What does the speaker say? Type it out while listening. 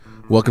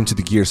Welcome to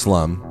the Gear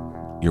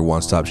Slum, your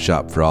one-stop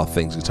shop for all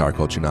things guitar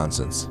culture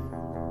nonsense.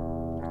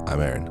 I'm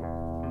Aaron.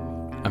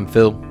 I'm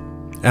Phil.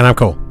 And I'm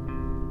Cole.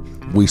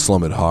 We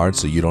slum it hard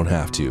so you don't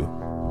have to.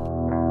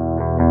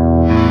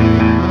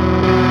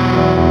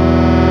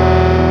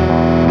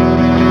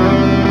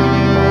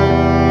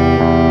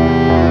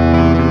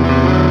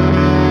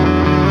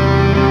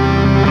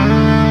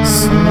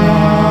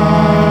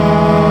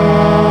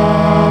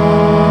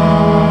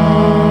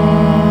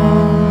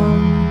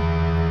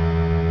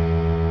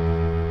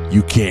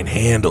 You can't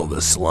handle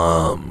the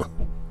slum.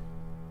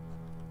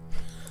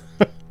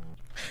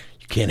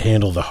 You can't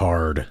handle the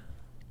hard.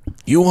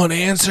 You want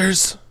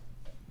answers?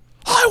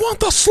 I want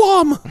the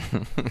slum.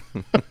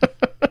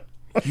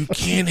 You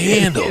can't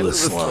handle the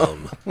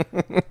slum.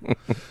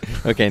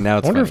 Okay, now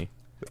it's funny.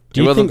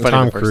 Do you think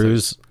Tom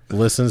Cruise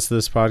listens to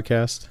this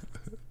podcast?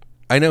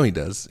 I know he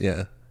does,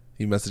 yeah.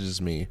 He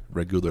messages me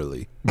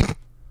regularly.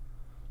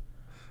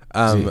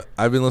 I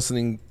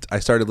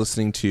started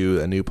listening to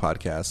a new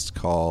podcast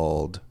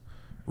called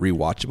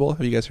Rewatchable.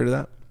 Have you guys heard of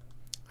that?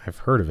 I've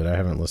heard of it. I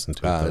haven't listened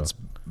to it, though. It's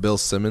Bill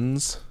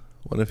Simmons,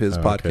 one of his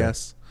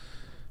podcasts.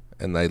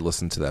 Okay. And I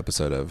listened to the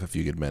episode of A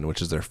Few Good Men,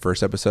 which is their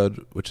first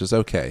episode, which is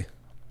okay.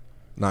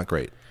 Not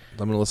great. I'm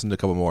going to listen to a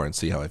couple more and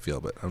see how I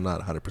feel, but I'm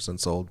not 100%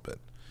 sold. But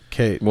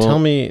okay, well, tell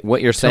me.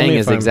 What you're saying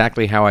is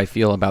exactly how I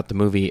feel about the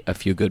movie A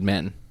Few Good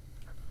Men.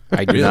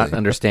 I do not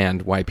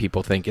understand why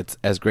people think it's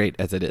as great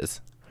as it is.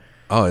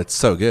 Oh, it's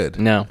so good.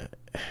 No.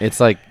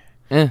 It's like,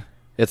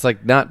 It's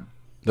like not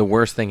the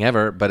worst thing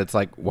ever, but it's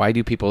like, why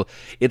do people...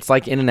 It's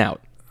like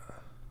In-N-Out.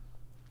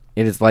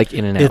 It is like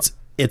In-N-Out.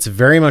 It's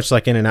very much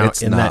like In-N-Out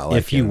it's in that like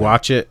if you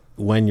watch it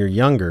when you're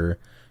younger,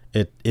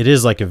 it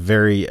is like a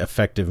very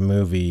effective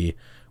movie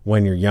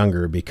when you're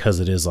younger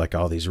because it is like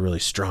all these really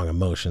strong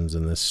emotions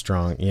and this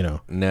strong, you know.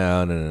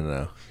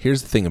 No.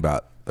 Here's the thing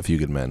about A Few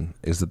Good Men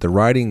is that the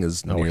writing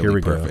is nearly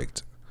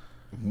perfect.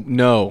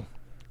 No.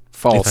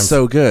 False. It's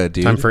so good,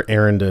 dude. Time for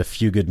Aaron to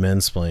Few Good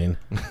Men-splain.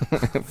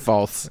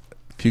 False.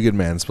 Few Good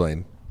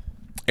mansplain.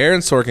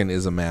 Aaron Sorkin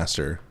is a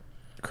master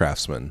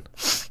craftsman.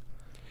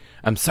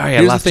 I'm sorry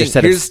I lost your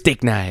set of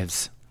steak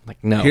knives.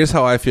 Like, no. Here's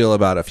how I feel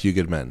about A Few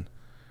Good Men.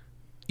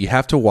 You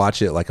have to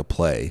watch it like a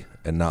play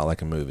and not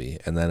like a movie,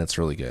 and then it's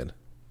really good.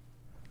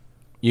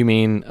 You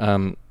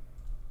mean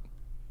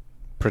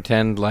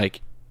pretend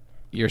like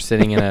you're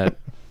sitting in a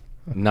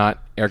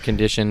not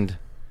air-conditioned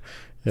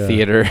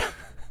theater.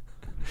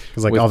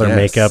 Because like all their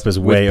makeup is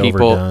way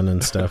overdone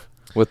and stuff.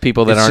 With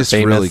people that aren't famous.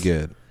 It's really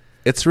good.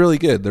 It's really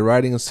good. The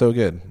writing is so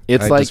good. I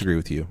disagree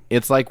with you.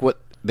 It's like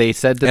what they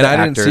said to the actors.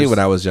 And I didn't see it when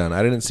I was young.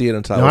 I didn't see it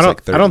until I was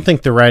like 30. I don't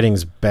think the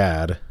writing's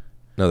bad.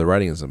 No, the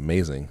writing is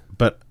amazing.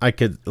 But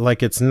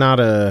it's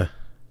not a...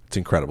 It's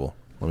incredible.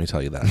 Let me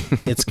tell you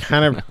that. It's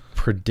kind of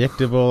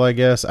predictable, I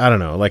guess. I don't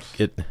know. Like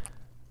it...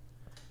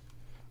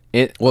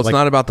 Well, it's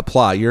not about the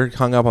plot. You're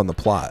hung up on the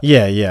plot.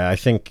 Yeah. I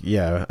think,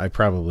 I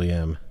probably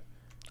am.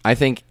 I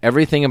think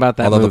everything about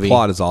that movie... Although the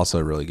plot is also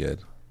really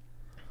good.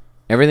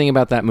 Everything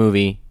about that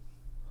movie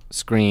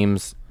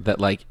screams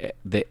that like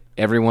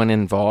everyone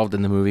involved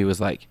in the movie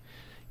was like,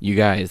 you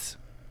guys,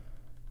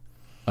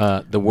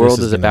 the world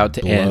is about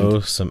to end. Blow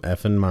some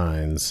effing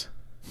minds.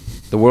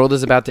 The world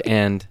is about to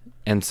end,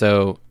 and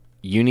so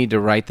you need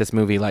to write this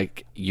movie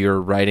like you're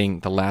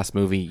writing the last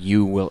movie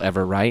you will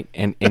ever write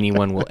and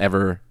anyone will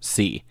ever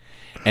see.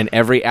 And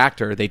every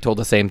actor, they told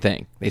the same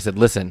thing. They said,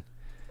 listen,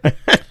 Tom,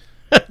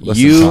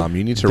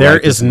 you need to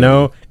write this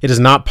movie. It is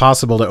not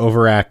possible to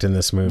overact in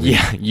this movie.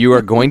 Yeah, you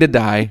are going to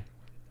die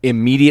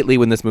immediately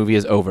when this movie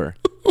is over.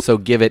 So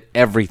give it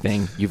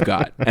everything you've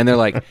got. And they're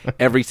like,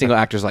 every single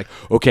actor's like,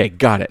 okay,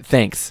 got it.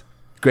 Thanks.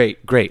 Great.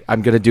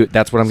 I'm going to do it.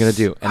 That's what I'm going to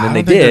do. And then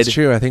they did. That's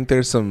true. I think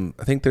there's some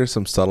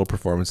subtle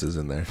performances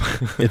in there.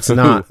 It's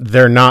not.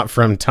 They're not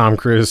from Tom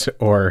Cruise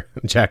or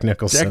Jack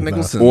Nicholson.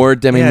 Or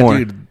Demi Moore.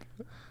 Dude.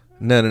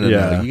 No.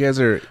 Yeah.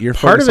 You're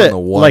part focused of it, on the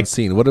one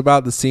scene. What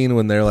about the scene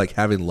when they're like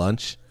having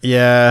lunch?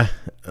 Yeah.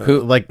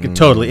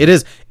 Totally. It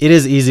is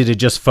easy to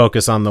just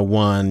focus on the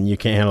one you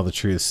can't handle the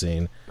truth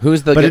scene.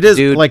 Who's the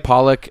dude like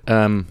Pollock?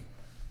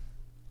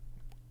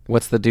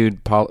 What's the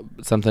dude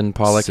something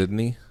Pollock?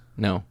 Sydney?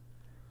 No.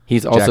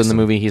 He's also Jackson. in the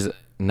movie. He's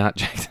not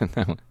Jackson.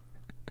 No.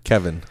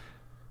 Kevin.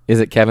 Is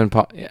it Kevin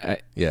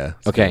Yeah.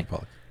 Okay.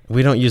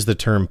 We don't use the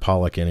term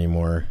Pollock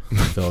anymore,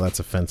 Phil. That's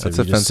offensive.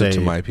 That's offensive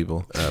to my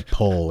people.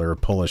 Pole or a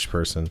Polish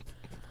person.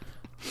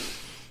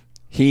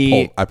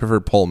 I prefer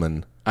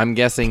Pullman. I'm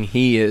guessing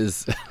he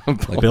is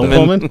like Bill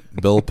Pullman?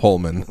 Bill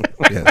Pullman.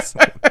 Yes.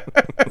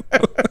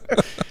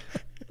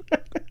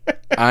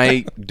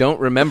 I don't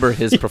remember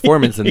his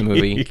performance in the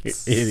movie,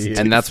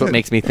 and that's what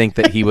makes me think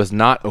that he was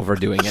not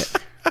overdoing it.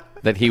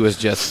 That he was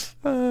just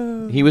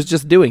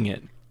doing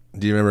it.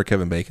 Do you remember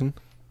Kevin Bacon?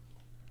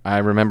 I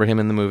remember him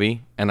in the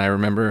movie, and I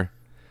remember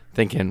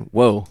thinking,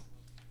 whoa,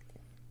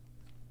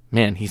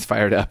 man, he's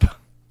fired up.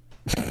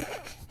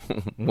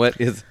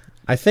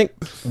 I think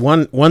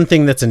one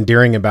thing that's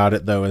endearing about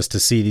it, though, is to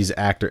see these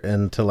actors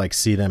and to like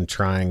see them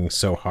trying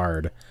so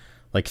hard,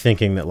 like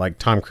thinking that like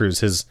Tom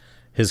Cruise,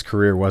 his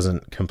career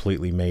wasn't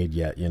completely made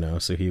yet, you know,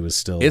 so he was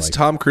still. It's like,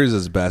 Tom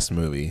Cruise's best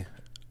movie,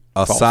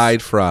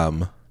 aside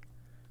from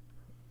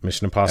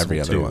Mission Impossible. every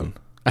other 2. one.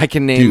 I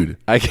can name.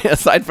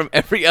 Aside from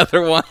every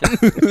other one.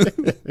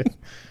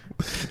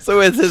 So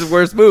it's his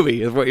worst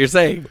movie, is what you're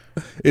saying.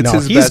 It's No,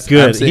 his he's best.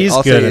 good. I'll He's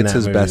say good in it's that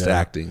his movie, best though.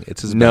 acting.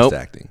 It's his Nope.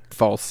 best acting.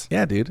 False.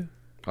 Yeah, dude.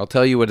 I'll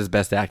tell you what his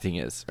best acting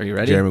is. Are you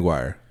ready? Jerry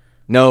Maguire.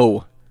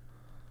 No.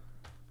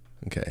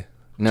 Okay.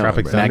 No.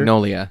 Tropic Thunder?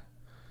 Magnolia.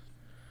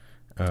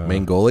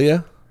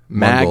 Mongolia?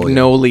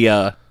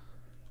 Magnolia.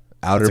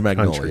 Outer It's a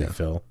Magnolia. country,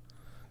 Phil.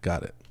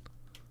 Got it.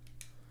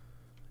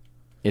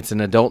 It's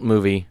an adult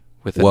movie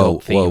with Whoa,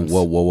 adult whoa, themes.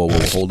 whoa, whoa, whoa,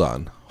 whoa. Hold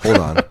on. Hold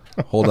on.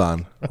 Hold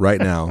on. Right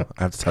now,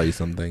 I have to tell you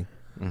something.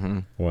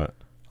 What?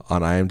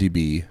 On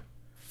IMDb,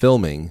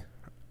 filming,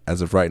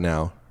 as of right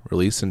now,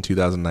 released in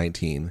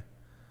 2019,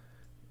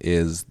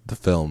 is the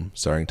film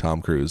starring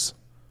Tom Cruise,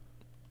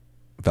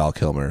 Val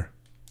Kilmer,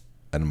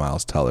 and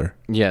Miles Teller.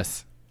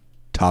 Yes.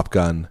 Top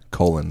Gun,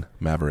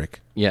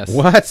 Maverick. Yes.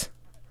 What?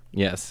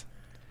 Yes.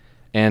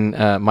 And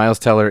Miles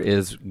Teller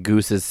is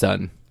Goose's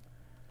son.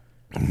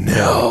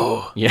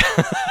 No. Yeah.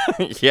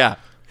 Yeah.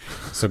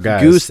 So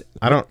guys, Goose.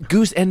 I don't.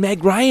 Goose and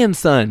Meg Ryan's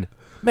son.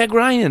 Meg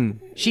Ryan.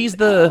 She's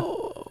the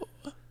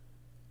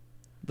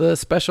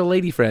special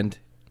lady friend.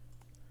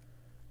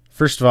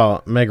 First of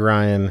all, Meg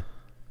Ryan.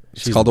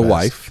 She's called the a best.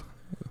 wife.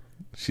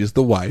 She's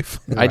the wife.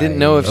 I didn't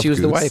know if Of she was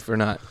the Goose. wife or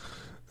not.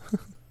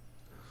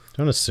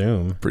 Don't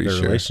assume Pretty their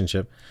sure.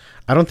 relationship.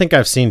 I don't think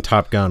I've seen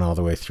Top Gun all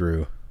the way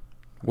through.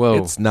 Whoa.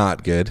 It's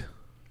not good.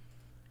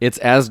 It's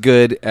as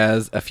good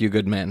as A Few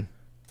Good Men.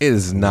 It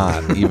is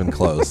not even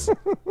close.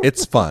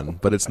 It's fun,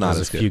 but it's not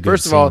There's as a few good. good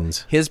First of all,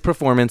 scenes. his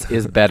performance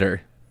is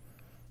better.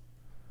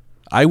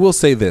 I will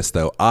say this,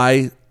 though.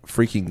 I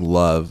freaking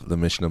love the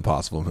Mission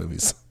Impossible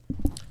movies.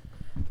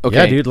 Okay.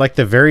 Yeah, dude, like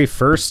the very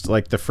first,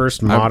 like the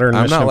first modern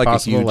I'm Mission not like a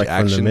Impossible, huge like from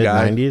the action mid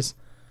guy. '90s.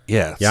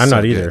 Yeah. Yeah, I'm so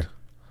not good. either,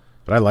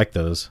 but I like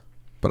those.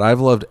 But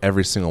I've loved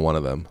every single one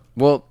of them.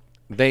 Well,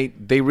 they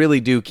really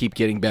do keep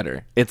getting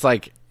better. It's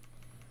like,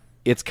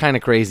 it's kind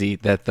of crazy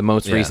that the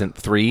most Yeah. recent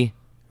 3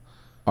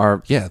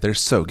 are Yeah, they're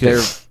so good.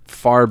 they're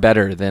far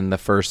better than the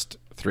first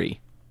 3.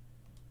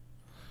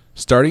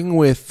 Starting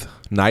with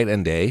Night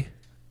and Day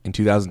in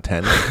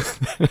 2010,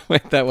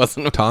 Wait, that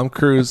wasn't Tom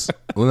Cruise.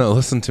 Well, no,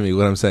 listen to me.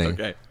 What I'm saying.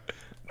 okay.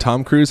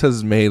 Tom Cruise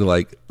has made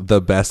like the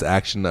best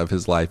action of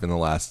his life in the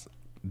last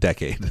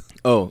decade.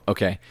 Oh,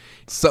 okay.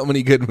 So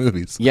many good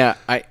movies. Yeah,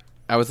 I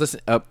was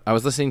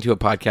listening to a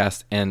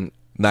podcast and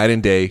Night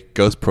and Day,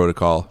 Ghost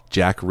Protocol,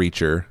 Jack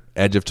Reacher,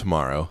 Edge of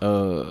Tomorrow.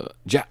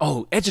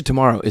 Edge of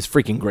Tomorrow is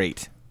freaking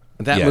great.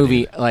 That Yeah,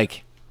 movie, dude.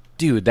 like,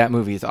 dude, that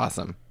movie is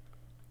awesome.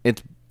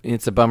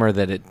 It's a bummer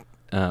that it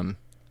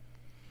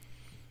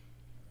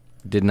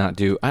did not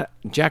do.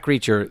 Jack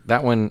Reacher,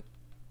 that one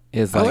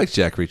is I like, like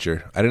Jack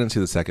Reacher. I didn't see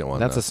the second one.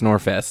 that's though. a snore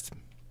fest.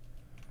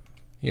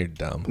 You're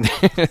dumb.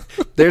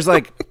 There's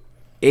like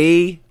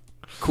a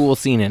cool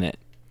scene in it,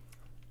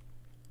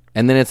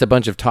 and then it's a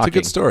bunch of It's talking. a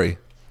good story.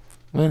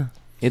 Well,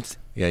 it's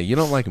Yeah, you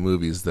don't like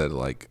movies that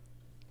like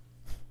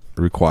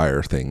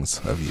require things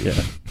of you.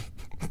 Yeah.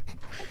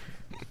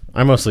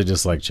 I mostly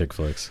just like chick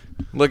flicks.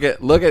 look at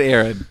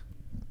Aaron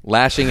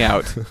lashing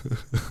out.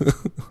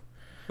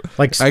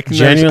 Like I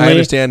genuinely,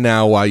 understand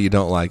now why you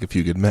don't like A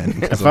Few Good Men.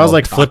 if I was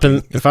like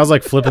flipping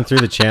through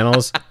the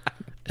channels,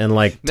 and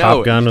like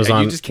Top Gun was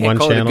on you just can't one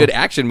call channel, it a good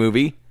action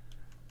movie.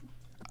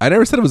 I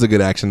never said it was a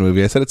good action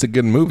movie. I said it's a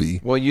good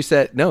movie. Well, you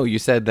said no. You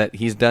said that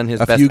he's done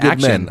his A best Few Good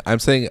action. Men.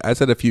 I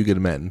said A Few Good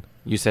Men.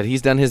 You said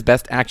he's done his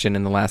best action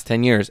in the last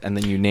 10 years, and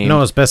then you named.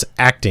 no, it's best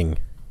acting.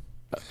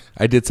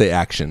 I did say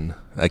action,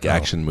 like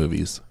action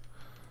movies.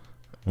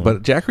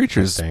 But Jack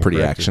Reacher's stand pretty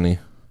corrected. actiony.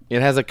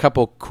 It has a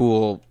couple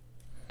cool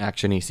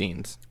action-y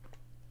scenes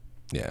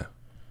Yeah.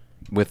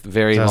 with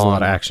very It has a long.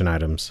 lot of action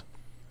items.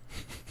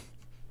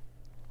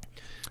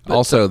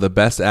 Also, the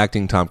best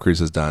acting Tom Cruise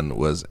has done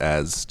was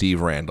as Steve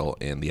Randall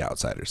in The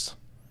Outsiders,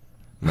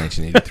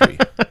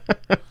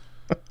 1983.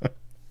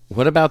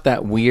 What about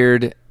that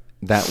weird?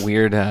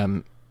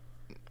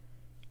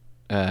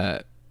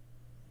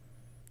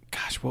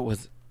 Gosh, what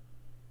was?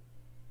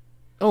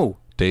 Oh,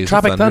 Days of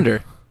Tropic Thunder?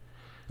 Thunder.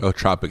 Oh,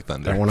 Tropic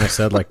Thunder. That one I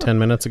said like 10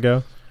 minutes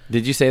ago.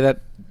 Did you say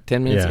that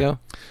 10 minutes Yeah. ago?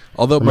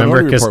 Although Remember,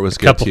 Minority because Report was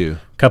good too.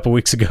 couple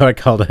weeks ago I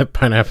called it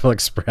Pineapple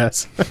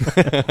Express,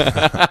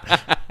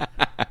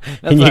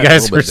 and you not a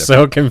guys little were bit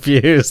so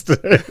confused.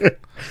 I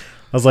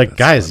was like,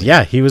 guys, funny.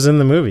 yeah, he was in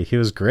the movie. He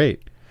was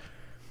great.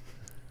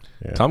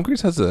 Yeah. Tom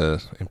Cruise has a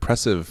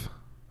impressive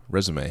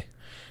resume.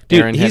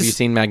 Dude, Aaron, have he's- you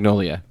seen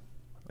Magnolia?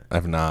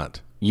 I've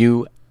not.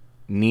 You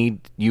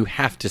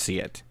have to see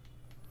it.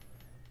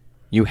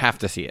 You have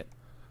to see it.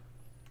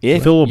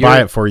 If Phil will you're-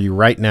 buy it for you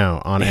right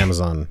now on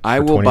Amazon. I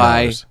for will $20.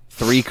 buy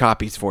 3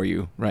 copies for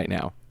you right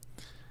now.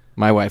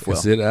 My wife will.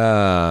 Is it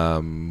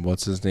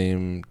what's his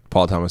name?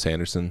 Paul Thomas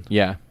Anderson.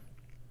 Yeah.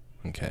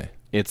 Okay.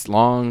 It's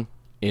long.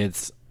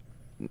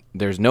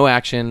 There's no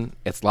action.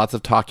 It's lots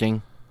of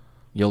talking.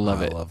 You'll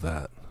love it. I love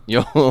that.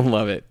 You'll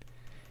love it.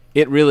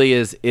 It really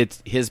is.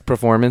 His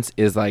performance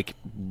is like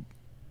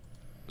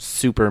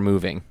super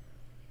moving.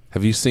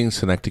 Have you seen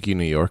Synecdoche,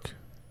 New York?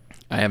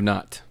 I have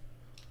not.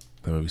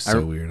 That movie's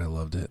so weird. I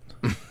loved it.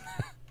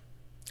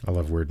 I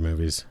love weird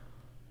movies.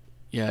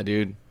 Yeah,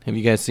 dude. Have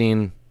you guys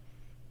seen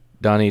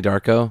Donnie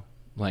Darko?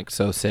 Like,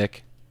 so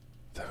sick.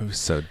 That movie's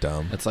so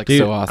dumb. It's like Dude,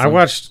 so awesome. I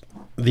watched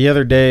the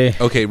other day.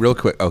 Okay, real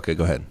quick. Okay,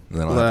 go ahead. And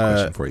then I'll have a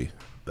question for you.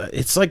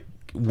 It's like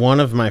one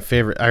of my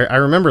favorite. I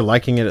remember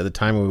liking it at the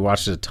time when we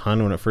watched it a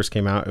ton when it first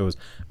came out. It was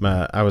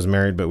I was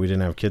married, but we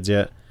didn't have kids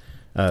yet.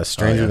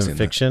 Stranger Than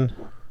Fiction.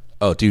 That.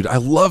 Oh, dude, I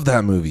love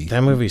that movie.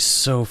 That movie's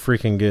so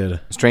freaking good.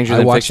 Stranger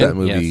Than I watch Fiction? that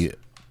movie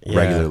Yes.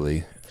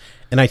 regularly.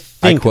 And I I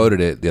think quoted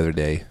it the other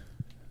day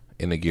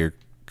in a gear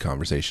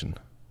conversation.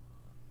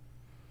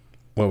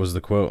 what was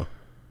the quote?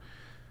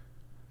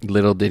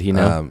 Little did he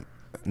know.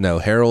 No,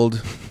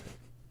 Harold,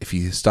 if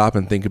you stop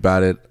and think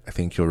about it, I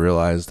think you'll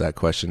realize that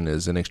question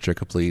is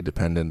inextricably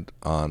dependent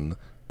on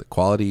the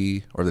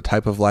quality or the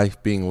type of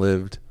life being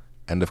lived,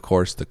 and of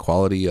course, the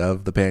quality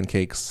of the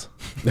pancakes.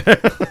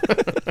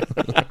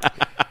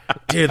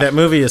 Dude, that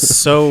movie is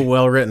so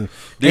well written.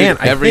 Dude, And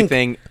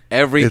everything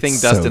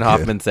It's so Dustin good.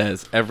 Hoffman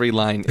says, every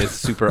line is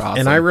super awesome.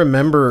 And I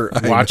remember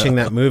watching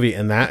that movie,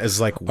 and that is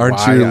like, Aren't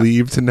why you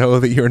relieved to know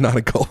that you're not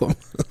a golem?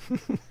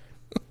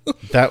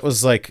 that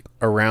was like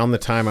around the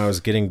time I was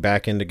getting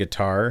back into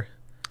guitar,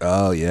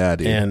 Oh, yeah,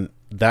 dude. and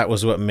that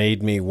was what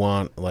made me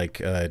want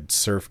like a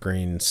surf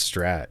green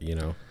Strat, you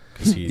know?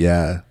 Because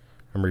Yeah,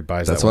 remember he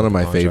buys that's that one of at the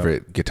my pawn shop.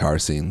 favorite guitar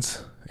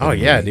scenes. in Oh a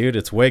yeah, movie. dude,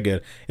 it's way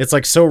good. It's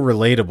like so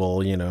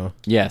relatable, you know.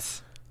 yes.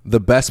 The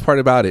best part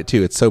about it,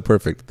 too, it's so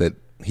perfect that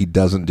he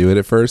doesn't do it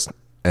at first,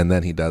 and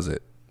then he does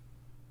it.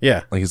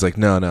 Yeah, Like, he's like,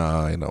 no, I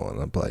don't want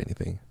to play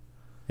anything.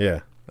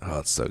 yeah. Oh,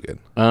 it's so good.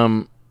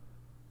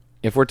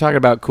 If we're talking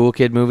about cool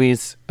kid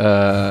movies,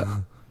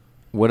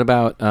 what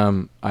about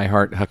I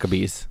Heart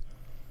Huckabees?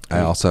 I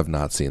also have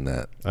not seen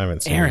that. I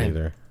haven't seen Aaron. it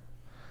either.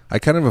 I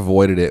kind of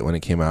avoided it when it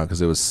came out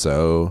because it was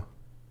so...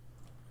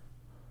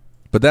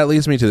 But that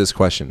leads me to this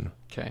question.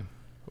 Okay.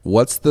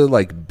 What's the,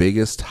 like,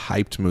 biggest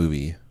hyped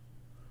movie,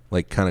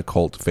 like, kind of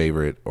cult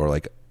favorite or,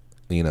 like,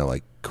 you know,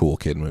 like, cool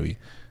kid movie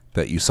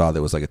that you saw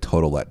that was, like, a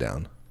total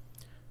letdown?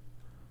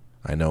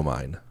 I know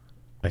mine.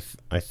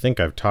 I think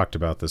I've talked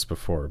about this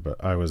before, but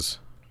I was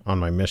on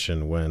my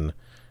mission when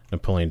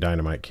Napoleon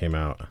Dynamite came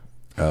out.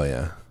 Oh,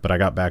 yeah. But I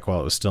got back while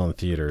it was still in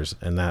theaters,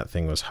 and that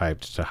thing was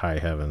hyped to high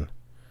heaven.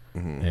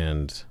 Mm-hmm.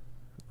 And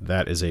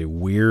that is a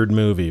weird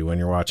movie when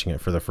you're watching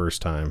it for the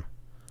first time.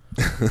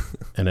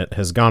 And it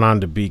has gone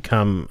on to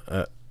become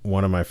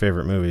one of my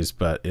favorite movies,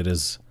 but it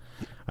is...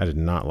 I did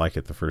not like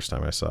it the first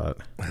time I saw it.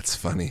 That's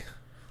funny.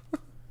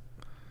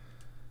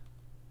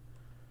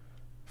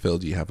 Phil,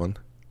 do you have one?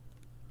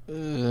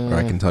 Or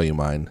I can tell you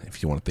mine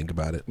if you want to think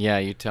about it. Yeah,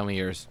 you tell me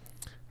yours.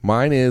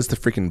 Mine is the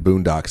freaking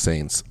Boondock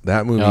Saints.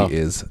 That movie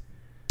is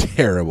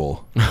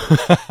terrible.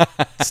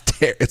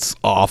 It's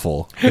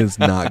awful. It's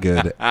not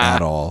good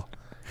at all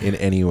in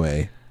any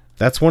way.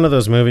 That's one of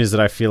those movies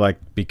that I feel like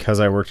because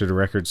I worked at a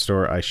record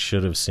store, I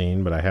should have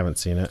seen, but I haven't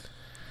seen it.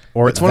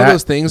 Or It's one of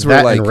those things where,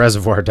 that like... and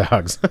Reservoir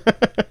Dogs.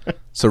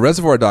 So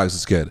Reservoir Dogs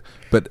is good,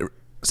 but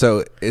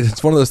so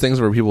it's one of those things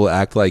where people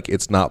act like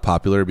it's not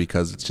popular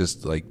because it's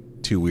just like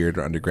too weird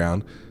or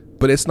underground,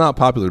 but it's not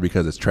popular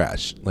because it's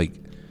trash. Like,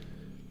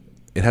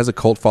 it has a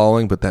cult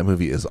following, but that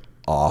movie is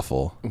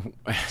awful.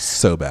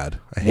 So bad.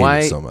 I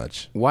hate it so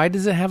much. Why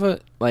does it have a,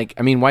 like,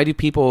 I mean, why do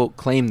people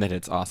claim that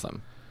it's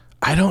awesome?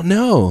 I don't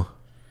know.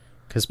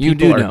 Because You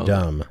people do are know.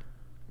 dumb.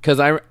 Because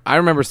I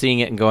remember seeing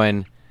it and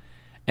going,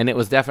 and it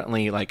was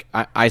definitely like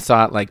I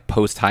saw it like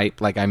post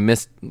hype, like I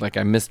missed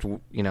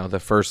you know the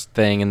first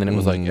thing, and then it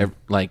was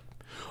like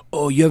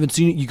oh, you haven't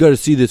seen it, you got to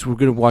see this, we're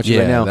gonna watch it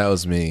right now. That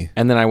was me.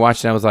 And then I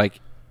watched it and I was like,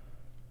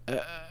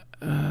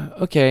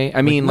 okay.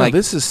 I mean, no, like,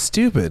 this is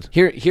stupid.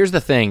 here's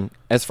the thing,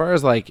 as far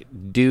as like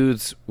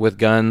dudes with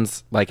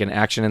guns, like in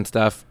action and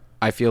stuff,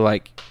 I feel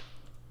like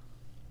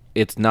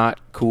it's not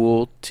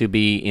cool to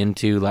be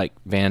into like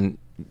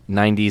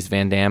 90s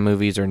Van Damme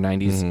movies or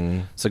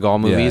 90s Seagal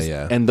movies,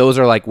 yeah. and those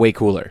are like way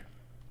cooler.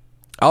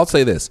 I'll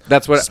say this.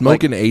 That's what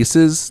Smoking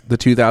Aces, the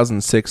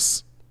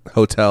 2006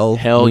 hotel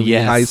Hell movie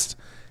yes. heist,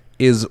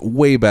 is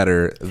way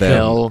better than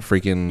Hell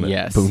freaking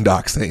yes.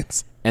 Boondock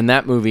Saints. And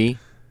that movie,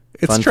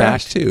 It's fun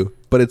trash fact, too,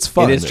 but it's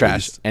fun. it is at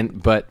trash.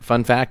 least. But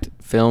fun fact,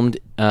 filmed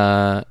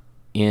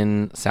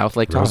in South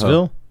Lake Tahoe,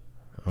 Roseville?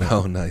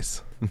 Oh,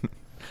 nice.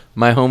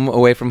 my home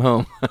away from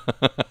home.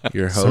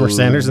 Your Summer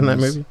Sanders in that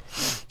movie?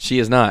 She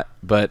is not,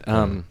 but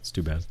It's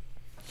too bad.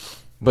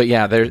 but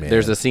yeah,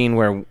 there's a scene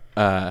where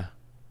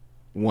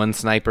one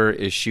sniper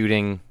is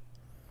shooting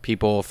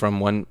people from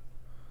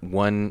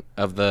one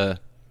of the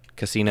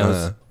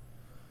casinos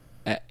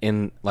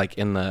in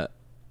the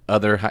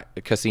other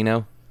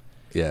casino,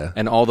 Yeah.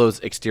 and all those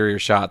exterior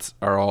shots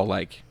are all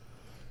like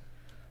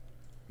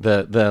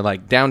the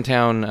like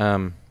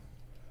downtown,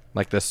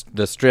 like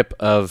the strip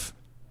of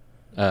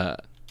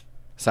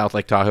South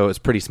Lake Tahoe is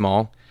pretty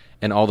small,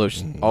 and all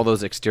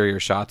those exterior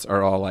shots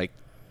are all like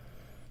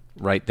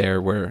right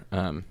there where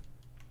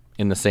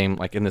in the same,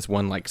 like in this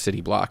one like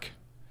city block.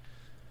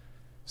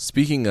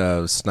 Speaking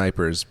of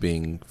snipers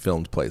being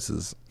filmed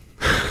places,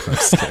 I'm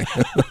just kidding.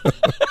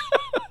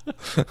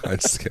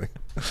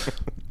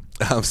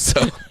 I'm just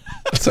kidding.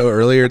 So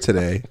earlier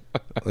today,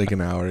 like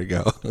an hour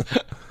ago.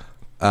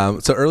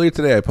 So earlier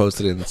today, I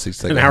posted in 6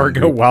 Second An hour Hum ago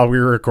group. while we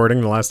were recording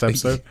the last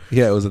episode.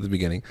 Yeah, it was at the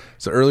beginning.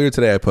 So earlier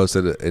today, I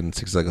posted it in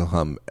 6 Second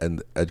Hum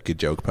and a good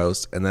joke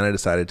post, and then I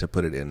decided to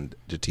put it in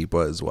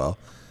Jatipa as well.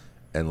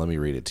 And let me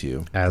read it to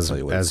you. As Tell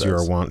you what it you are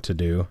says. wont to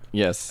do.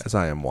 Yes. As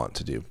I am wont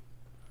to do.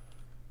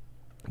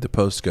 The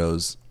post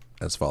goes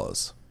as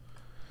follows.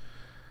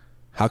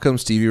 How come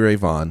Stevie Ray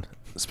Vaughan,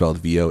 spelled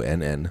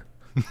V-O-N-N,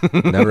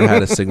 never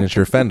had a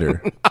signature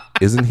Fender?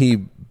 Isn't he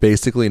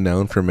basically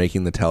known for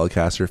making the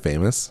Telecaster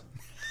famous?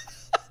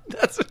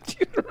 That's what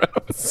you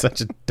wrote. It's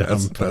such a dumb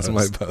post. That's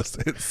my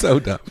post. It's so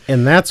dumb.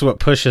 And that's what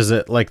pushes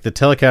it. Like the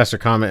Telecaster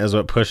comment is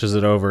what pushes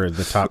it over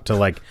the top to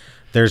like,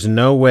 there's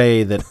no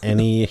way that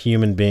any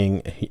human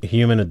being,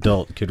 human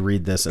adult could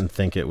read this and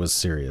think it was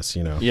serious,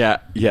 you know? Yeah.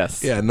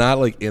 Yes. Yeah, not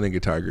like in a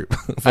guitar group.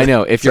 I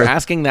know. If you're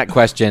asking that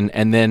question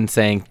and then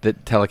saying the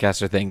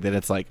Telecaster thing, then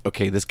it's like,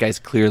 okay, this guy's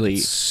clearly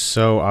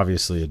So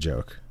obviously a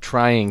joke.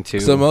 trying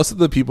to. So most of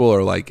the people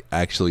are like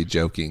actually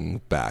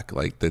joking back.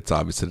 Like it's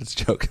obvious that it's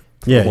a joke.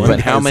 Yeah, One but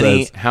guy how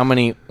many? says- How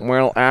many?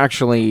 Well,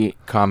 actually,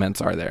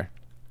 comments are there?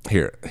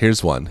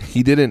 Here's one.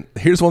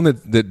 Here's one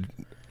that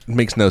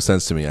makes no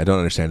sense to me. I don't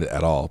understand it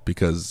at all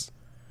because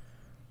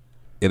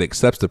it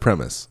accepts the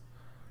premise,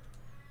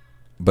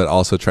 but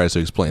also tries to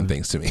explain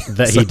things to me.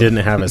 That he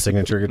didn't have a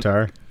signature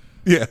guitar.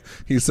 Yeah,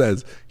 he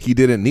says he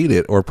didn't need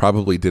it or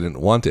probably didn't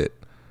want it.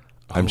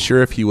 I'm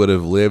sure if he would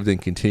have lived and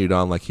continued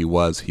on like he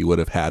was, he would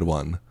have had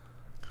one.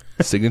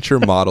 Signature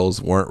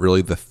models weren't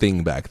really the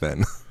thing back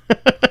then.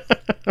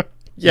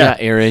 Yeah,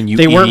 Aaron, you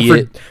They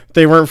idiot.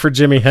 weren't for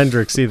Jimi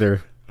Hendrix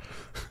either.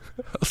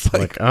 I was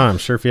Like, oh, I'm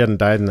sure if he hadn't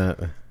died in that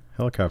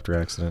helicopter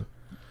accident.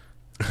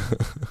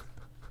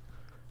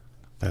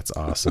 That's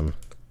awesome.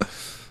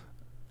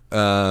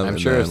 I'm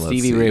and sure then if let's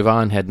Stevie see. Ray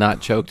Vaughan had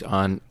not choked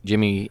on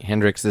Jimi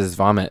Hendrix's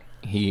vomit,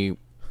 he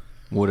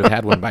would have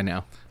had one by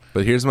now.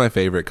 But here's my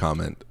favorite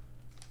comment.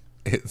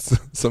 It's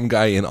some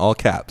guy in all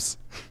caps.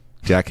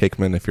 Jack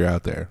Hickman, if you're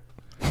out there.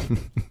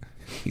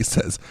 He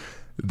says,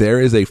 there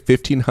is a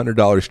 $1,500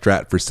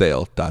 Strat for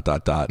sale, ...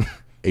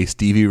 a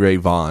Stevie Ray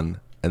Vaughan,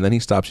 and then he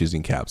stops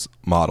using caps,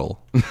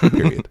 model,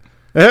 period.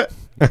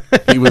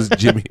 He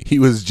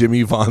was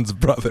Jimmy Vaughan's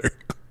brother.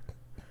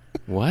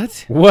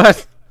 What?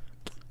 What?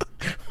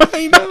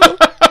 I know.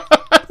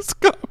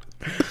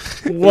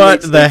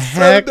 What the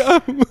heck?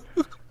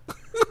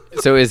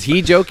 So is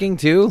he joking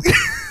too?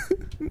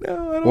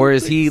 No, I don't Or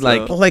is think he so.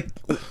 like Like,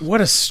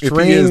 what a If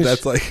strange... he is,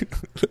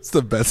 that's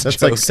the best That's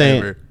joke like saying,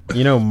 ever.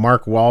 you know,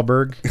 Mark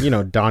Wahlberg, you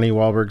know, Donnie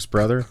Wahlberg's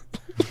brother.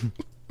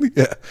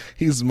 Yeah,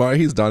 he's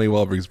Donnie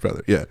Wahlberg's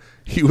brother. Yeah,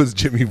 he was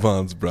Jimmy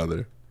Vaughan's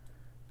brother.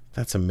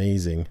 That's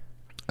amazing.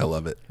 I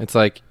love it. it's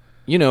like,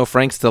 you know,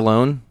 Frank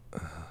Stallone?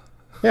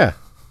 Yeah.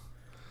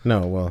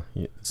 No, well,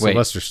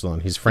 Sylvester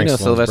Stallone. He's Frank you know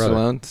Stallone's Sylvester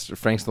brother. Stallone?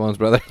 Frank Stallone's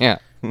brother? Yeah.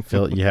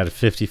 Phil, you had a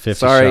 50-50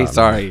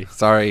 shot.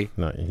 Sorry.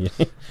 No, you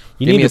Give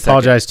need me to a second.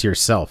 apologize to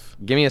yourself.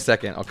 Give me a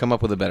second. I'll come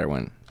up with a better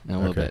one in a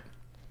little Okay. bit.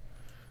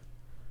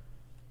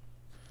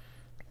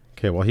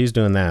 Okay, while he's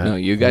doing that, No,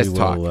 you guys we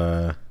talk.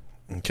 will,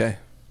 Okay.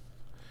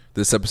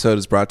 This episode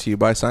is brought to you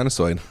by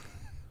Sinusoid.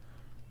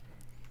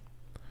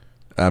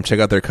 Check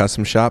out their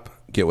custom shop.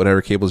 Get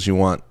whatever cables you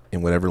want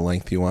in whatever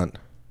length you want.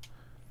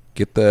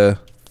 Get the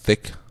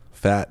thick,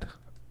 fat,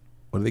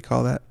 what do they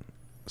call that?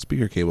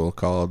 Speaker cable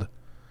called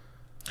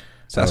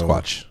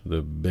Sasquatch.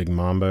 the Big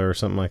Mamba or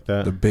something like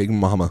that. The Big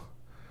Mama.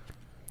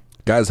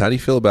 Guys, how do you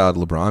feel about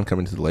LeBron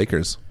coming to the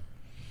Lakers?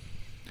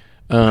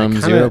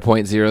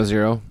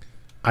 0.00.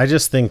 I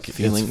just think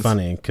Feelings. it's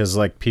funny because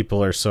like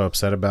people are so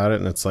upset about it,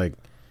 and it's like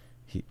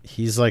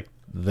he's like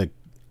the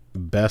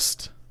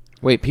best.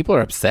 Wait, people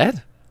are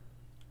upset?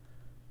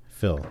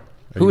 Phil,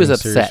 are Who you is being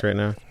serious upset? right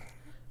now?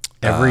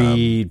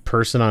 Every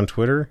person on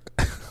Twitter.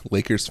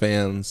 Lakers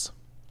fans,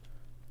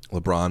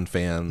 LeBron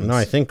fans. No,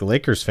 I think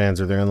Lakers fans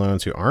are the only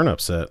ones who aren't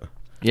upset.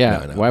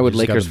 Yeah. No. Why would You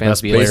just got Lakers the fans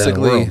best be player upset in the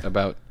world.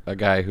 about a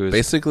guy who's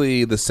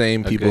Basically the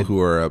same people good- who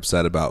are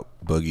upset about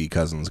Boogie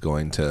Cousins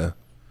going to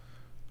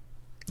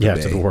Yeah,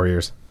 Bay. to the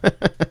Warriors.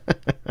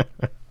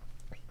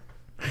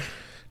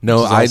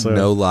 No, Which is I also-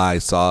 no lie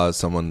saw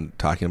someone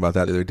talking about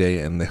that the other day,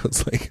 and it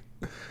was like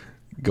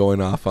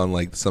going off on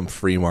like some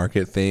free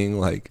market thing,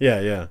 like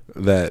Yeah.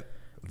 that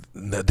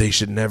they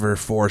should never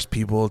force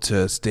people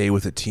to stay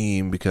with a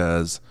team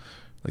because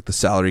like the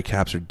salary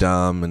caps are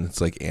dumb and it's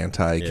like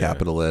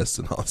anti-capitalist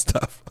and all that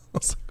stuff. I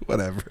was like,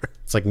 whatever.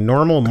 It's like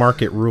normal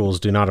market rules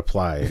do not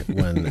apply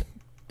when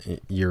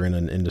you're in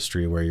an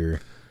industry where you're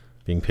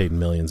being paid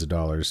millions of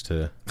dollars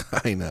to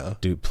I know.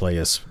 play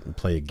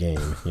a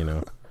game. You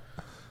know,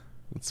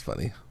 It's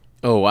funny.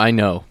 Oh, I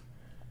know.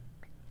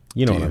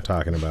 you know Do what you? I'm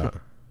talking about.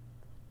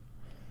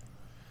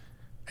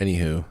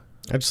 Anywho,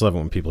 I just love it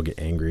when people get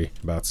angry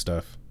about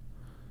stuff.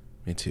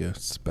 me too.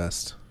 It's the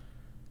best.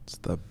 It's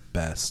the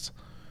best.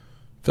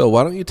 Phil,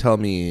 why don't you tell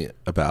me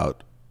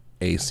about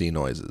AC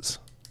noises?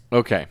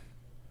 Okay.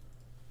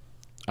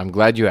 I'm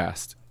glad you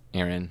asked,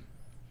 Aaron.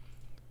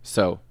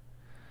 So,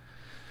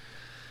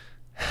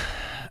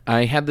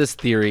 I had this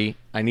theory.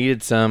 I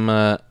needed some.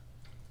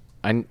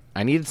 I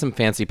needed some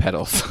fancy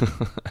pedals.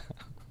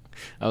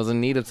 I was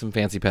in need of some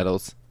fancy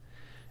pedals,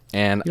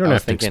 and You don't I have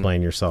was to thinking,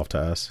 explain yourself to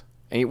us.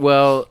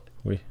 Well,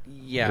 We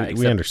yeah,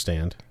 we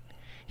understand.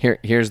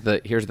 Here's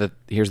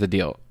the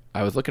deal.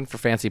 I was looking for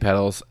fancy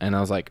pedals, and I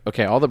was like,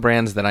 okay, all the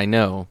brands that I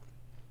know,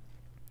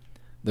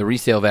 the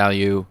resale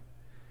value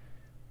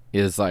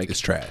is like It's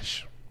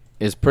trash.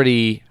 is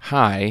pretty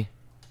high.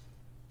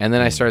 And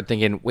then I started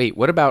thinking, wait,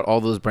 what about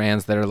all those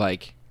brands that are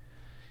like,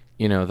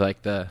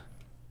 like the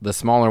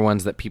smaller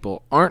ones that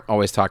people aren't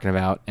always talking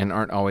about and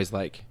aren't always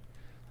like,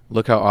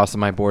 look how awesome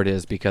my board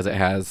is because it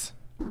has,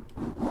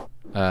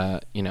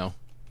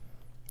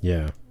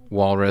 Yeah.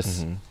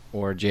 Walrus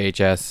or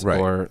JHS Right.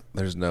 or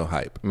There's no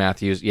hype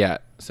Matthews. Yeah.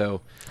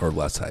 So or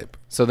less hype.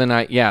 So then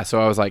I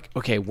was like,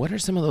 okay, what are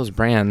some of those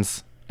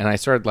brands? And I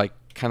started like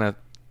kind of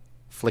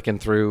flicking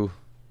through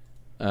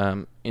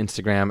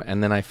Instagram,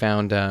 and then I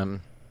found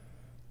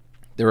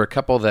there were a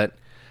couple that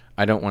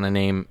I don't want to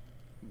name.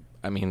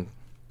 I mean,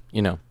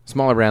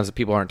 smaller brands that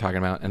people aren't talking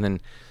about. And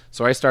then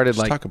so I started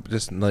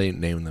Just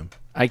name them.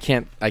 I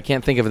can't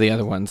think of the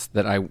other ones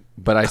that I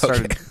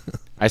started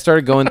I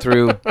started going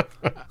through.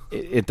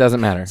 It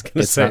doesn't matter.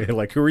 It's not,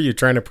 who are you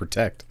trying to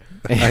protect?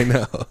 I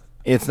know.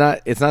 It's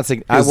not.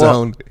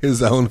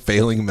 His own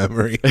failing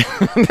memory.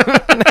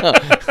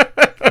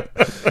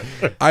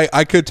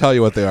 I could tell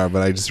you what they are,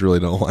 but I just really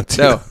don't want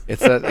to. No,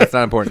 it's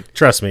not important.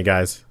 Trust me,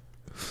 guys.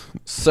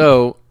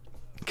 So,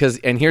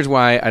 and here's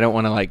why I don't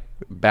want to like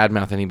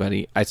badmouth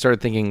anybody. I started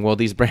thinking, well,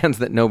 these brands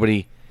that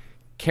nobody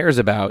cares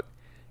about,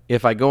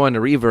 if I go onto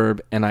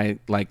Reverb and I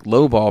like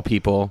lowball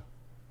people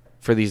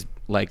for these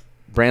like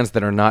brands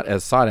that are not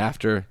as sought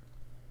after,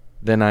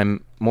 then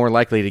I'm more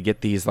likely to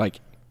get these like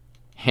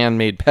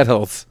handmade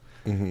pedals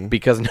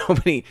because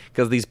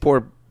these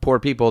poor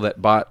people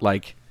that bought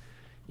like,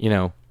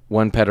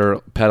 one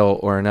pedal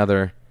or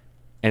another,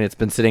 and it's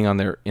been sitting in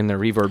their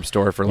Reverb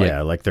store for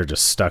like they're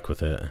just stuck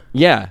with it.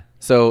 Yeah.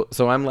 So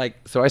I'm like,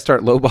 I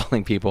start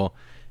lowballing people,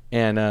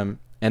 and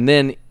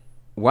then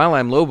while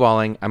I'm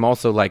lowballing, I'm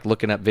also like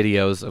looking up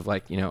videos of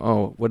like,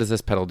 oh, what does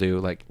this pedal do?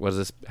 Like,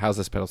 how's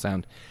this pedal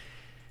sound?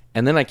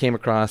 And then I came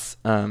across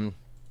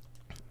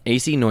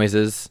AC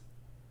Noises,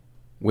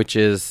 which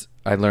is,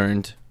 I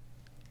learned,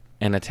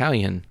 an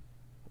Italian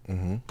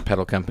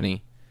pedal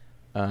company.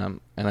 And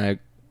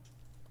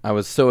I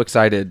was so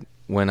excited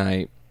when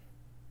I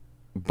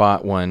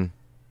bought one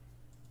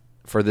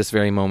for this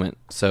very moment.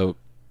 So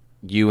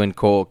you and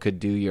Cole could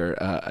do your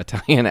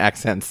Italian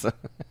accents.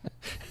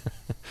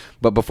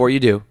 But before you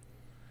do,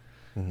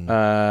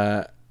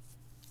 the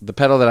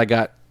pedal that I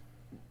got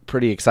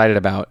pretty excited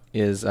about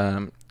is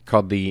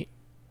called the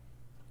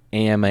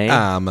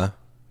AMA.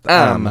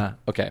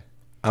 Okay.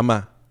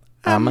 AMA.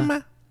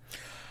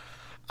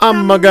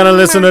 I'm gonna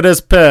listen to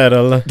this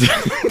pedal.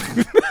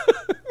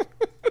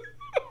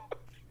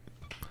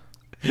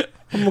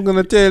 I'm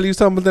gonna tell you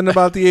something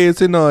about the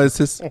AC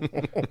Noises.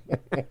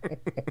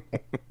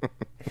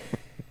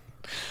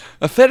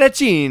 A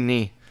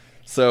fettuccine.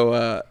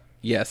 So,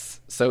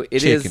 yes. So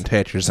it is Chicken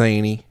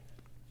tetrazzini.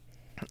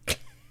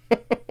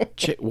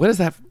 What is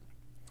that?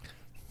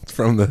 It's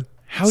from the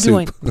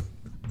soup.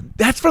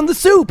 That's from the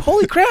soup.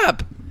 Holy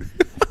crap.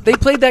 They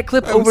played that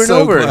clip over and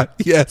over. Glad,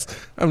 yes.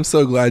 I'm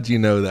so glad you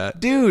know that.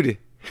 Dude.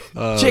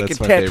 Chicken that's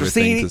my favorite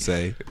thing tetrazzini. to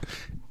say.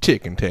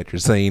 Chicken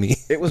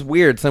tetrazzini. It was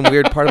weird. Some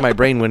weird part of my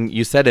brain when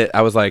you said it,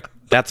 I was like,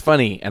 that's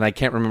funny. And I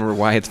can't remember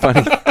why it's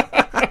funny.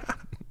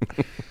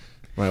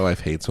 My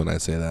wife hates when I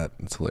say that.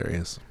 It's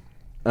hilarious.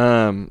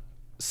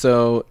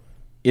 So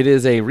it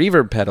is a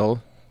reverb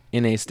pedal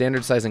in a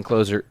standard size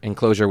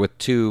enclosure with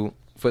 2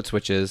 foot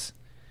switches.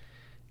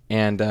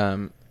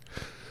 And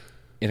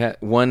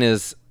one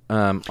is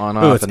on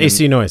off. Oh, it's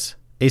AC Noise.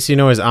 AC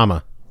Noise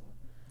AMA.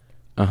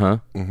 Uh-huh.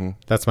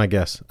 That's my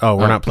guess. Oh,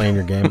 we're not playing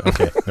your game?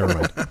 Okay, never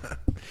mind.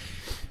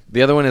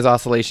 The other one is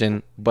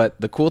oscillation,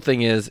 but the cool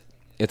thing is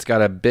it's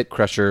got a bit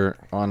crusher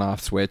on-off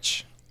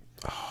switch.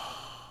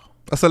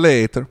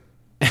 Oscillator.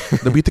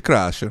 The beat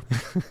crusher.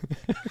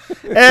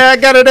 I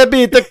got it a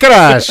beat the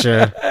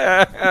crusher.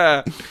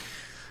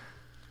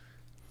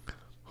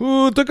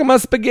 Who took my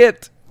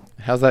spaghetti?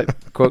 How's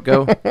that quote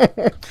go?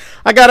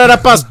 I got it a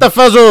pasta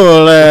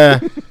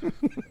fazool.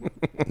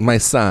 My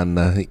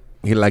son,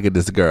 he liked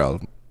this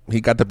girl.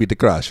 He got to beat the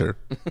crusher.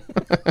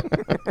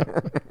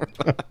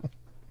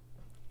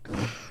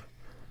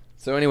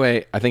 So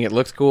anyway, I think it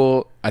looks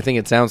cool. I think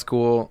it sounds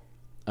cool.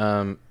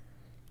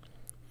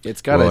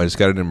 It's got I just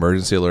got an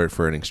emergency alert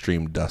for an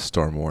extreme dust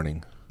storm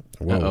warning.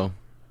 Uh-oh.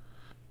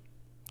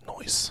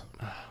 Noise.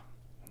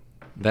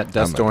 That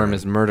dust storm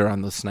is murder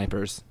on those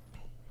snipers.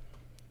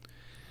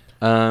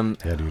 Yeah,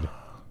 dude.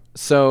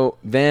 So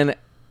then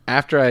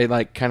after I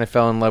like kind of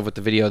fell in love with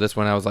the video, this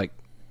one I was like,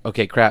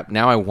 okay, crap,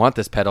 now I want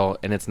this pedal,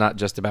 and it's not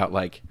just about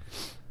like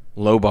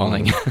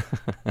lowballing.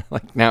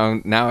 Like now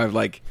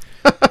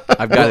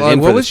I've got it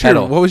in for this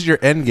pedal. What was your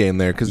end game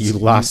there? Because You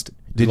lost.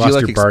 Did you lost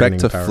like your expect bargaining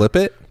to power. flip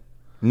it?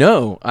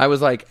 No, I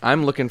was like,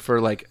 I'm looking for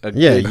like a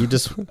you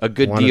just a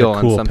good wanted deal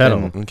a cool on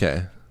pedal. something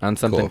Okay.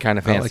 cool. Kind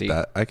of fancy. I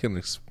like that. I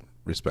can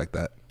respect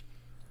that.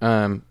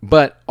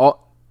 But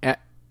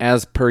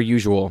as per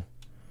usual,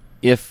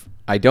 if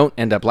I don't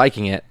end up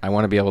liking it, I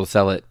want to be able to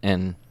sell it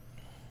and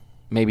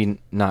maybe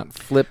not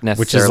flip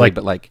necessarily,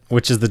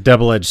 which is the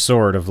double-edged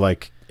sword of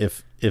like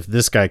if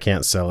this guy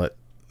can't sell it,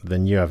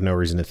 then you have no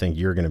reason to think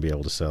you're going to be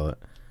able to sell it.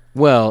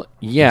 Well,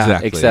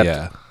 yeah, exactly,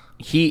 except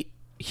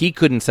he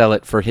couldn't sell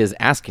it for his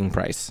asking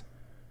price.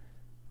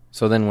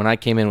 So then when I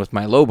came in with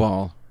my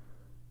lowball,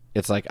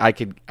 it's like I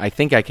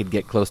think I could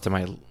get close to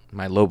my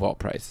lowball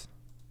price.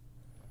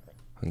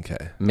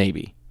 Okay.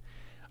 Maybe.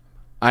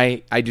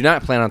 I do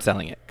not plan on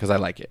selling it because I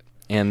like it.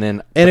 And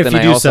if you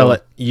do sell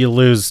it, you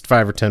lose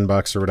 $5 or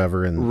 $10 or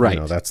whatever, and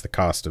right. That's the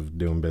cost of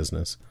doing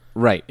business.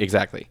 Right,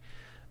 exactly.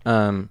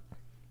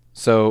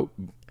 So,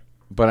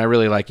 but I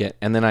really like it.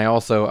 And then I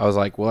was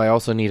like, well, I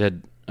also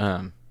need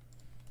a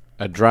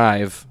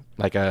drive,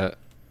 like a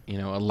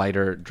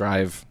lighter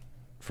drive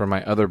for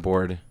my other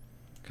board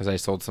because I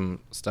sold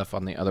some stuff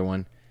on the other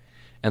one.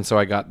 And so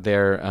I got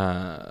their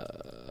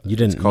you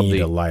didn't need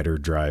a lighter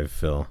drive,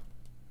 Phil.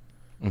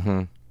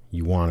 Mm-hmm.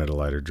 You wanted a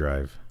lighter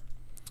drive.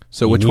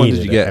 So which one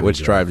did you get?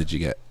 Which drive did you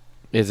get?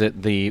 Is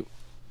it the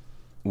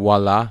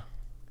Voila?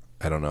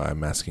 I don't know.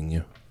 I'm asking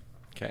you.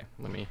 Okay,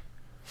 let me.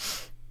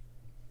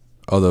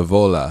 Oh, the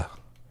Vola.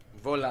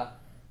 Voila.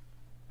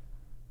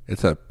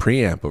 It's a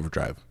preamp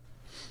overdrive.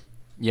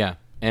 Yeah,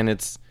 and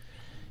it's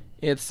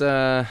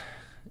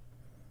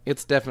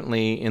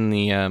definitely in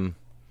the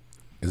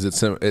Is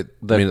it I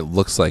mean, it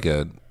looks like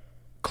a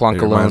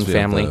Clonkalone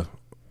family.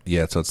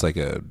 So it's like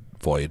a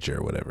Voyager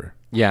or whatever.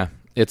 Yeah,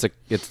 it's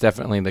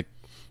definitely the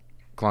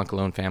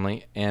Clonkalone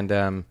family,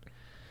 and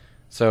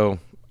so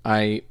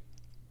I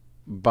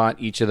bought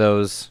each of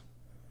those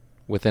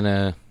within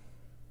a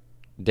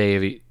day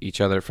of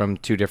each other from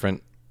two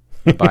different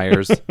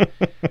buyers.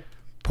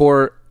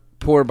 Poor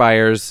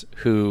buyers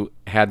who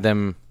had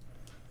them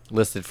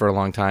listed for a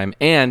long time,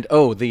 and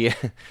the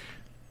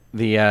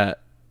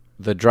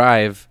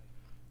drive.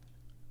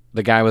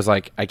 The guy was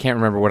like, I can't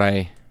remember what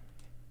I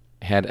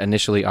had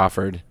initially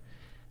offered.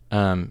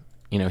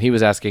 He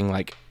was asking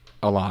like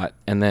a lot,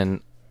 and then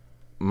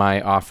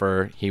my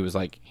offer, he was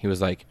like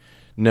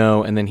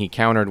no, and then he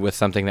countered with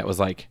something that was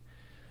like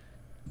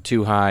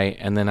too high,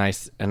 and then I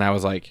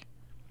was like,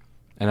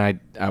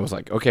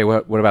 okay,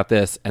 what about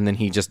this? And then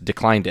he just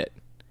declined it.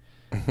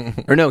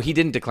 Or no, he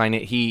didn't decline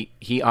it.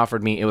 He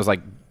offered me, it was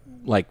like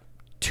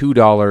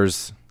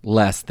 $2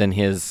 less than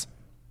his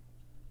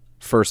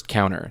first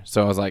counter.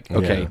 So I was like,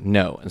 okay,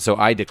 no. And so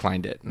I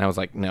declined it. And I was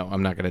like, no,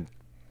 I'm not going to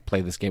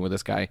play this game with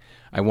this guy.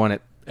 I want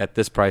it at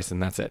this price,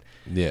 and that's it.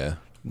 Yeah.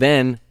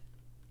 Then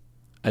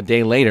a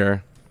day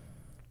later,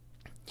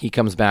 he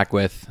comes back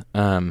with,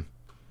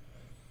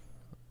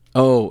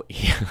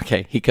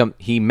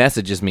 he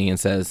messages me and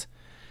says,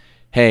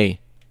 hey,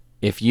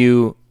 if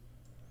you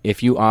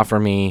offer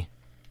me,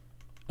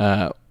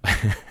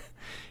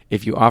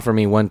 if you offer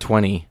me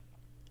 120,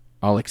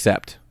 I'll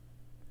accept.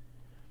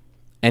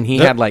 And he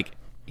had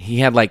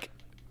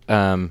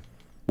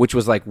which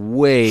was like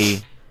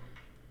way,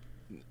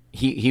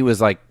 he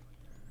was like,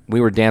 we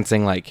were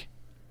dancing like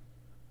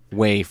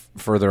way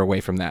further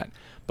away from that.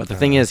 But the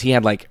thing is, he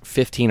had like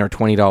 $15 or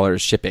 $20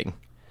 shipping.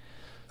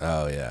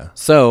 Oh yeah.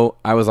 So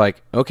I was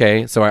like,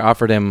 okay. So I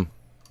offered him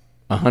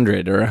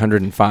 100 or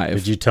 105.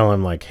 Did you tell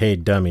him like, hey,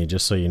 dummy,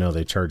 just so you know,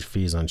 they charge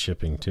fees on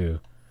shipping too?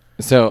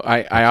 So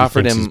I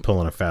offered him. He's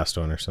pulling a fast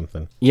one or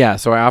something. Yeah.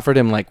 So I offered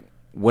him like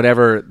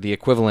whatever the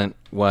equivalent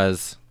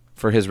was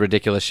for his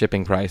ridiculous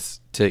shipping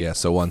price so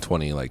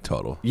 120 like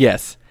total.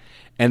 Yes.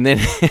 And then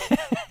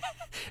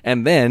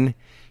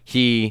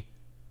he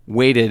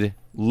waited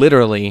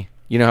literally,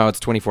 you know how it's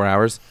 24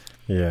 hours?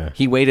 Yeah.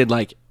 He waited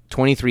like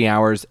 23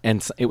 hours,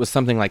 and it was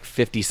something like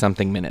 50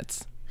 something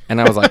minutes.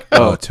 And I was like,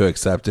 to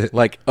accept it.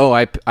 Like,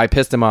 I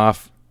pissed him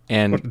off,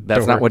 and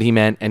that's not what he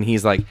meant. And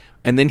he's like,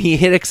 and then he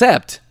hit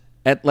accept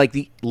at like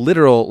the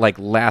literal like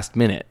last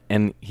minute.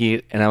 And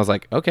I was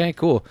like, okay,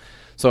 cool.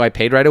 So I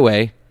paid right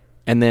away,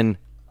 and then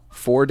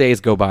 4 days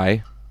go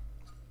by,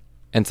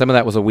 and some of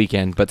that was a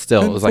weekend, but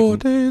still, it was like 4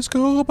 days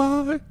go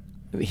by.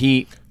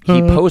 He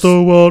posts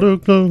the water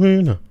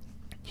cleaner.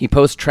 He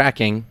posts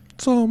tracking.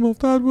 Some of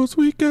that was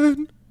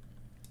weekend,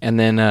 and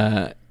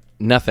then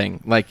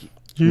nothing. Like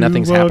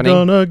nothing's happening. You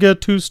are gonna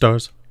get 2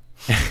 stars.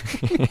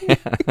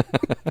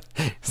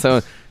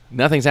 So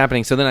nothing's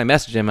happening. So then I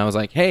messaged him. I was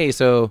like, hey,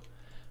 so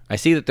I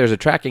see that there's a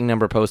tracking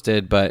number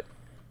posted, but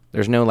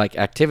there's no like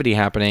activity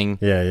happening.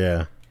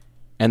 Yeah.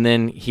 And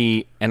then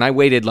I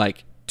waited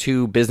like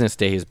 2 business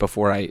days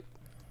before I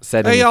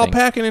said anything. Hey, y'all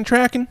packing and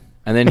tracking?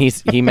 And then he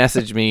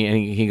messaged me, and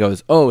he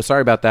goes, oh,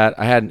 sorry about that.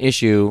 I had an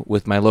issue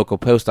with my local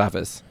post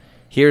office.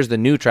 Here's the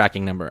new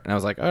tracking number. And I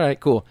was like, all right,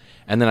 cool.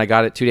 And then I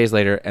got it 2 days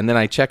later, and then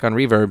I check on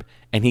Reverb,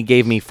 and he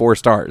gave me 4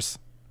 stars.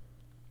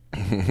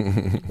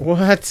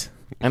 What?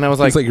 And I was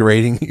like,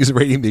 he's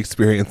rating the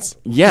experience.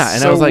 Yeah.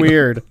 And so I was like,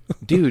 weird.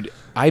 Dude,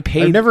 I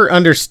paid. I've never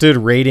understood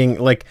rating.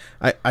 Like,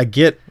 I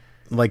get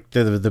like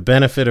the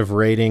benefit of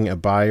rating a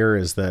buyer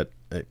is that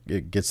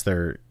it gets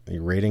their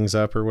ratings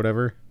up or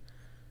whatever.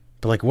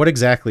 But like, what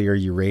exactly are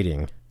you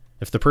rating?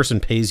 If the person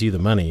pays you the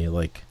money,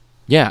 like,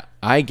 yeah,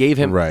 I gave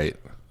him right,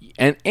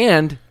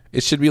 and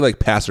it should be like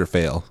pass or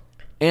fail.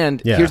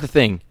 And here's the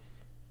thing,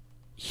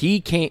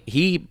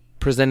 he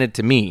presented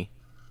to me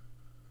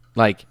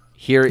like,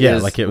 here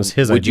is like it was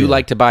his would idea. you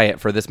like to buy it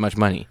for this much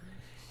money?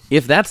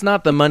 If that's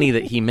not the money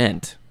that he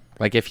meant,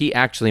 like if he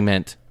actually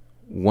meant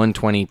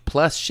 $120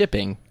 plus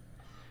shipping,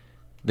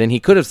 then he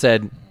could have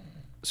said,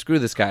 screw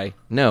this guy.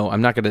 No,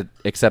 I'm not going to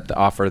accept the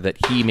offer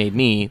that he made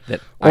me.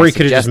 Or he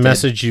could have just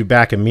messaged you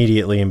back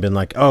immediately and been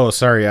like, oh,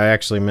 sorry, I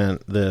actually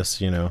meant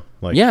this,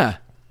 like. Yeah,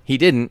 he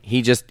didn't.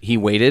 He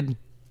waited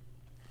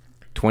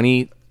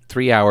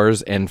 23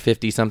 hours and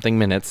 50 something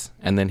minutes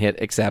and then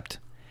hit accept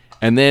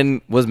and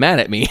then was mad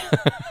at me.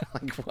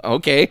 Like,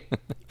 okay.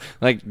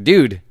 Like,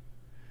 dude.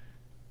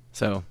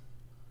 So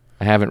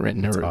I haven't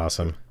written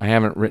awesome. I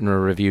haven't written a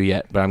review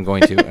yet, but I'm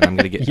going to, and I'm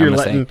going to get.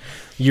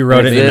 You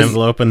wrote it in an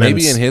envelope and then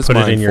maybe in his put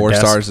mind it in your 4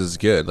 desk. stars is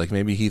good. Like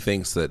maybe he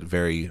thinks that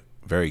very,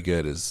 very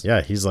good is.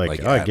 Yeah, he's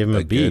like I give him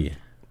a B.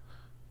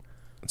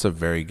 It's a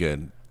very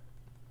good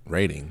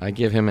rating. I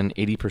give him an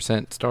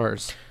 80%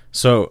 stars.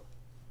 So,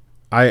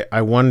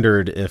 I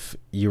wondered if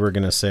you were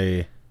gonna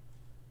say,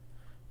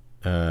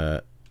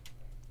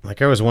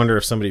 like I always wonder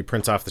if somebody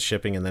prints off the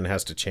shipping and then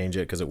has to change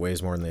it because it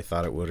weighs more than they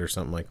thought it would or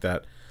something like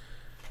that.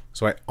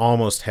 So I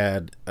almost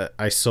had,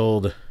 I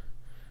sold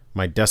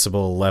my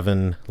Decibel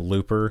 11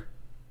 looper.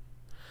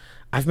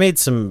 I've made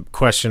some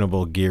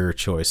questionable gear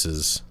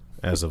choices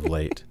as of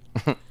late.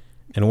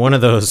 And one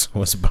of those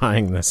was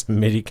buying this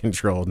MIDI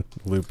controlled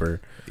looper.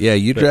 Yeah,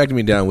 you dragged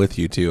me down with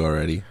you too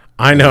already.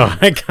 I know.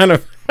 I kind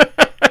of,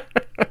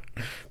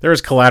 there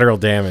was collateral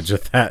damage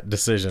with that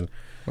decision.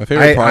 My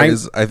favorite part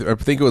is, I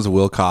think it was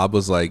Will Cobb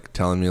was like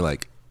telling me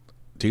like,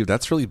 dude,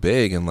 that's really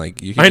big, and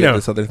like you can get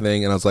this other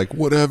thing, and I was like,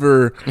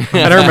 whatever.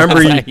 And I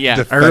remember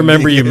Yeah. I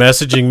remember you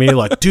messaging me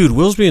like, dude,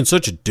 Will's being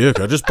such a dick.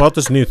 I just bought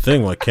this new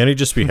thing. Like, can't he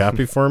just be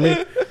happy for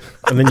me?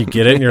 And then you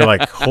get it, and you're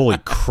like, holy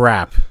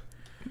crap,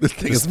 This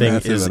thing this thing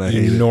is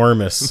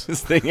enormous,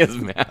 This thing is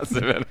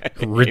massive. And I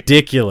hate it.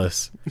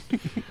 ridiculous.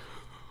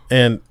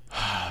 And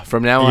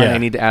From now on, I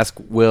need to ask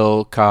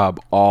Will Cobb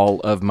all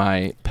of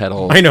my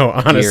pedal. I know,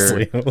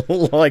 honestly,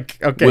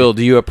 like, okay, Will,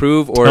 do you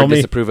approve or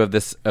disapprove of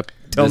this?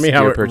 Tell this me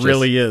how gear it purchase?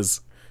 really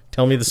is.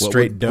 Tell me the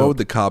straight dope. What would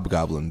the Cobb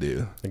Goblin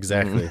do?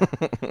 Exactly.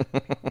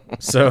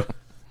 So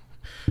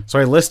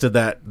I listed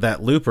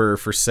that looper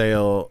for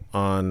sale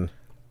on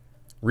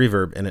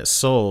Reverb, and it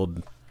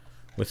sold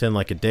within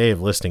like a day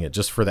of listing it,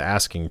 just for the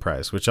asking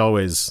price, which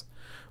always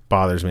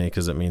bothers me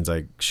because it means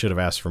I should have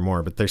asked for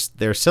more. But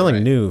they're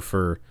selling new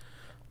for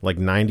like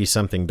 $90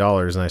 something,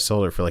 and I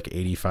sold it for like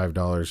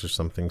 $85 or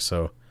something.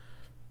 So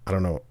I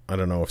don't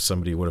know if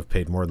somebody would have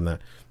paid more than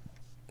that.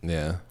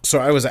 Yeah. So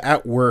I was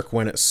at work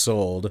when it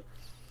sold,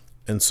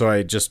 and so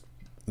I just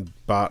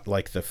bought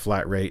like the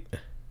flat rate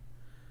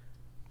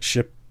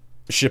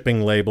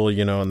shipping label,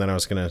 and then I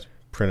was going to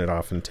print it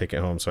off and take it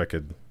home so I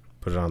could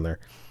put it on there.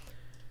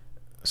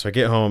 So I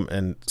get home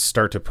and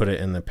start to put it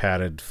in the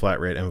padded flat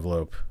rate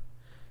envelope,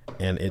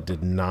 and it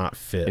did not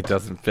fit. It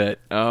doesn't fit.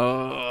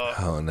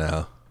 Oh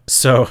no.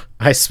 So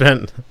I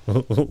spent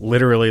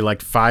literally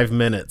like 5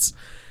 minutes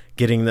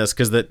getting this,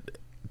 because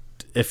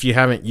if you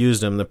haven't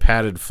used them, the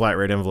padded flat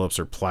rate envelopes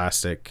are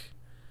plastic.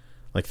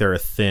 Like they're a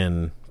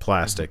thin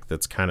plastic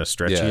that's kind of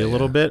stretchy a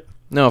little bit.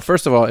 No,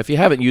 first of all, if you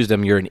haven't used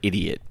them, you're an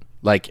idiot.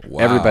 Like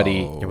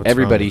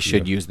everybody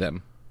should use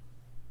them.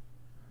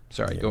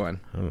 Sorry, go on.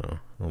 I don't know.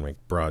 I don't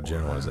make broad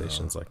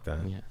generalizations like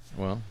that. Yeah.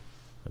 Well,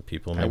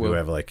 people maybe who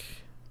have like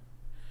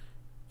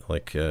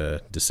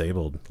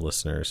disabled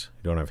listeners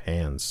who don't have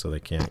hands, so they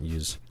can't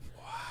use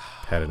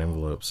padded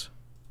envelopes.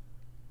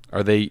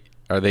 Are they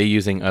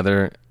using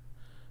other?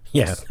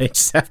 Yeah, they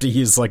just have to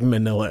use like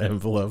manila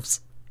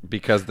envelopes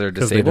because they're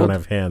because disabled. They don't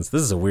have hands.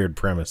 This is a weird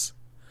premise.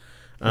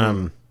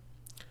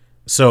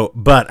 So,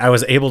 but I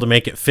was able to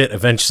make it fit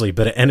eventually,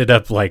 but it ended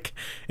up like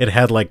it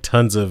had like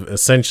tons of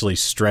essentially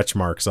stretch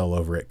marks all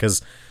over it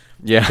because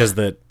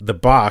the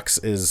box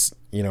is,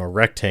 a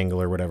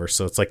rectangle or whatever.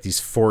 So it's like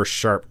these 4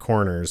 sharp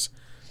corners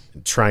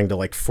trying to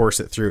like force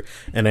it through.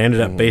 And I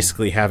ended up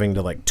basically having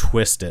to like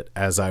twist it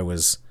as I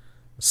was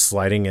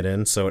sliding it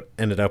in. So it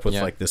ended up with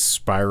like this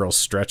spiral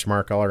stretch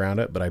mark all around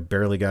it, but I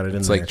barely got it in there.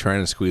 It's like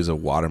trying to squeeze a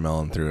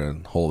watermelon through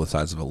a hole the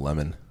size of a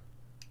lemon.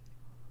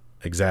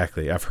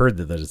 Exactly. I've heard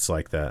that it's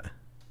like that.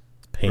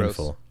 It's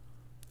painful.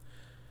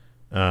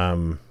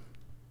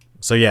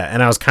 So yeah,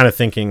 and I was kind of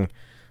thinking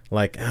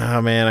like,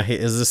 oh man,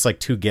 is this like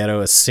too ghetto?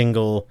 A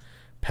single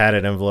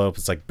padded envelope.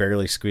 It's like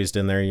barely squeezed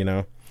in there,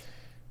 And,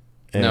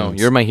 no,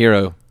 you're my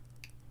hero.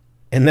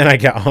 And then I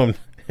got home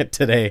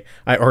today.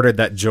 I ordered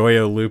that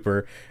Joyo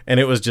looper, and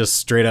it was just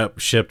straight up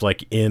shipped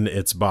like in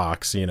its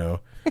box,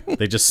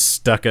 They just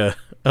stuck a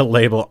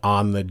label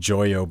on the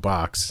Joyo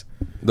box.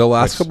 The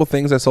last couple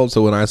things I sold,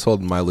 so when I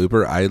sold my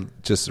looper, I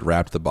just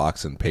wrapped the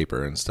box in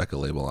paper and stuck a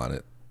label on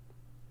it.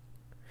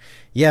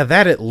 Yeah,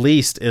 that at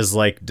least is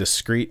like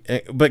discreet.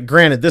 But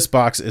granted, this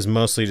box is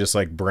mostly just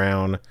like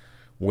brown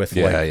with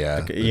it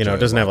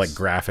doesn't have like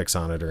graphics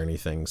on it or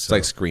anything. So it's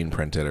like screen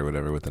printed or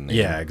whatever with the name.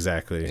 Yeah,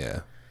 exactly.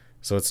 Yeah.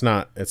 So it's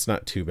not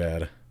too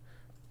bad.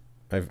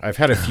 I've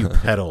had a few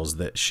pedals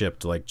that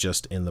shipped like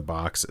just in the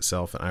box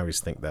itself, and I always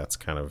think that's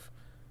kind of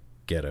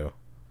ghetto.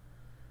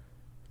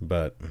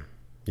 But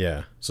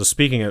yeah. So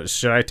speaking of,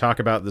 should I talk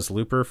about this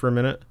looper for a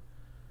minute?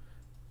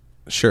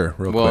 Sure,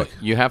 real quick. Well,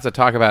 you have to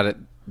talk about it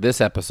this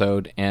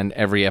episode and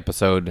every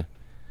episode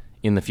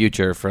in the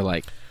future for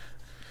like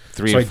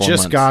 3 or 4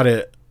 months.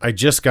 I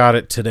just got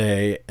it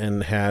today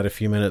and had a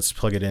few minutes to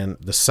plug it in.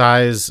 The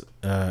size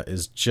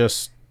is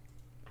just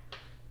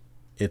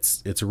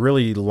it's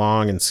really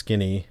long and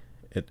skinny.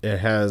 It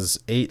has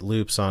 8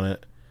 loops on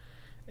it,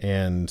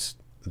 and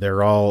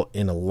they're all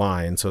in a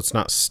line, so it's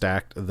not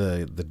stacked.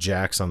 The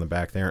jacks on the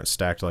back, they aren't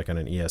stacked like on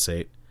an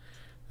ES8,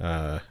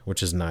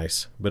 which is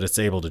nice, but it's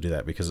able to do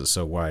that because it's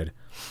so wide.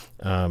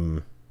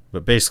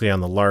 But basically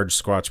on the large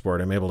Squatch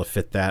board, I'm able to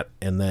fit that,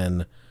 and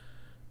then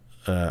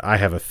I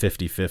have a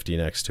 50/50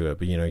 next to it,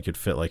 but you could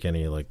fit like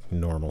any like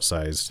normal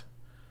sized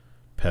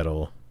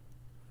pedal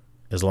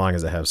as long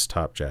as it has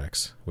top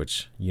jacks,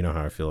 which you know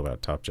how I feel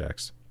about top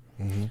jacks.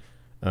 Mm-hmm.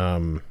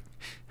 And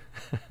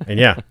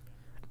yeah,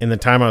 in the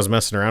time I was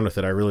messing around with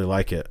it, I really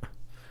like it. I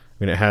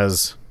mean, it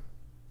has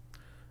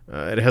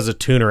a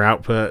tuner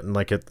output, and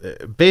like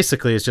it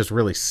basically it's just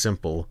really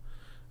simple.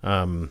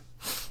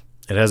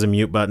 It has a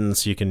mute button,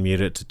 so you can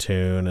mute it to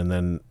tune, and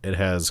then it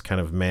has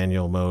kind of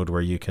manual mode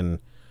where you can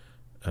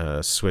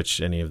switch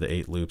any of the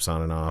 8 loops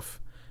on and off.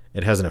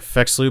 It has an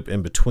effects loop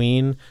in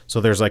between, so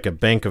there's like a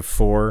bank of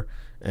 4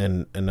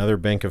 and another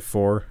bank of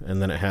 4,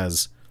 and then it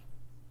has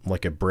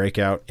like a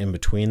breakout in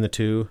between the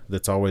two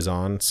that's always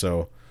on.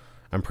 So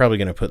I'm probably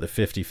going to put the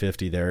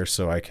 50/50 there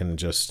so I can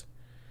just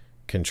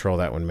control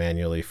that one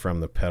manually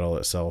from the pedal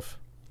itself.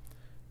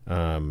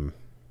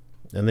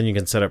 And then you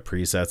can set up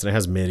presets, and it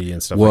has MIDI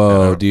and stuff like that.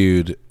 Whoa,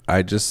 dude.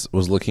 I just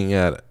was looking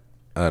at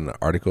an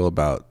article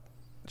about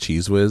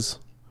Cheese Whiz,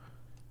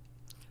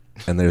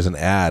 and there's an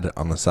ad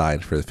on the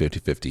side for the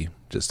 50/50.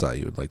 Just thought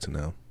you would like to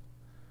know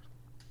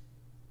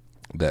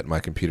that my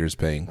computer's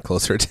paying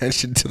closer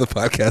attention to the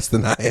podcast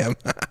than I am.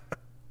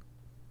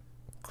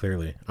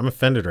 Clearly. I'm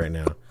offended right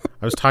now.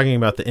 I was talking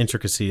about the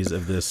intricacies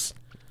of this.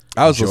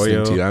 I was Joyo.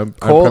 listening to you. I'm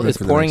Cole is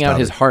pouring out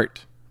his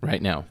heart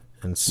right now.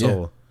 And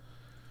soul.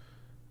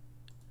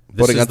 Yeah.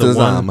 Putting out the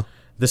Zam.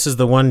 This is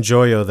the one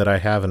Joyo that I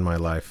have in my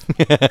life.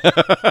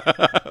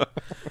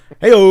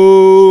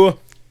 Hey-o!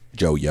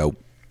 Joyo.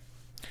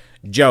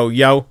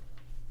 Joyo.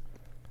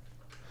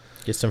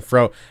 Get some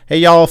fro. Hey,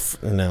 y'all.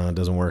 No, it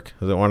doesn't work.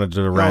 I wanted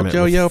to rhyme it.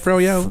 Joyo,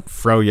 froyo.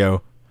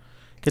 Froyo.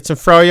 Get some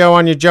froyo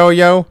on your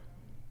Joyo.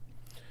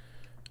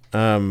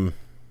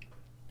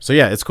 So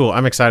yeah, it's cool.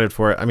 I'm excited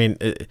for it. I mean,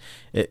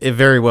 it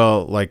very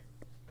well,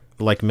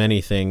 like many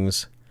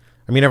things.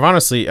 I mean, I've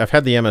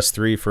had the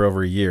MS3 for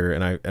over a year,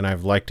 and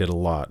I've liked it a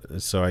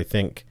lot. So I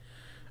think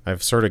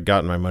I've sort of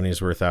gotten my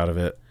money's worth out of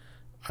it.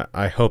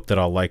 I hope that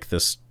I'll like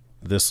this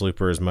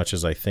looper as much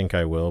as I think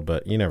I will,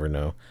 but you never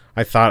know.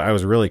 I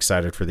was really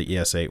excited for the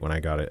ES8 when I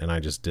got it, and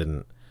it just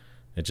didn't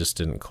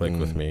click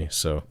with me.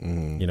 So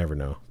you never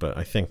know. But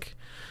I think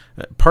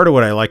part of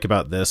what I like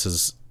about this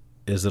is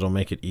it'll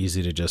make it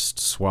easy to just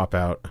swap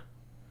out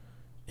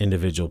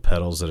individual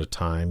pedals at a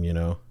time,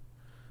 and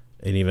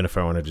even if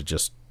I wanted to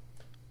just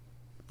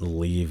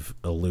leave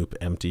a loop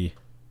empty,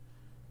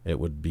 it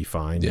would be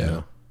fine.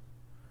 Yeah.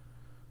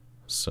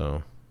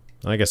 So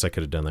I guess I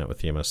could have done that with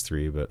the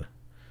MS3, but it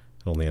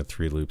only had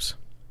 3 loops.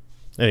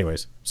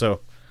 Anyways,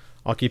 so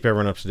I'll keep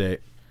everyone up to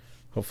date.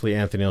 Hopefully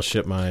Anthony will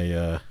ship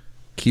my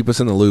keep us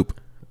in the loop.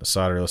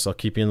 Solderless. I'll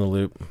keep you in the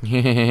loop.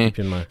 Keep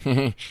you in my.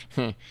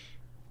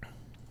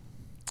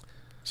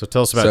 So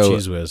tell us about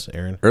Cheese Whiz,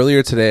 Aaron.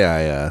 Earlier today,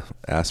 I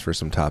asked for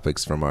some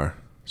topics from our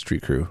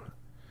street crew,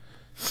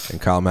 and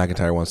Kyle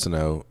McIntyre wants to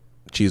know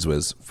Cheese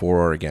Whiz, for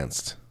or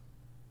against.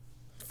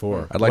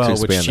 For. I'd like to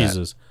expand which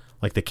cheeses?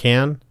 Like the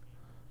can?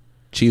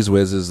 Cheese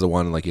Whiz is the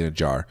one like in a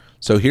jar.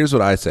 So here's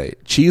what I say: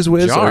 Cheese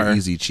Whiz Jar? or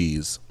Easy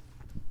Cheese.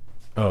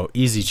 Oh,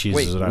 Easy Cheese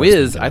Wait, is what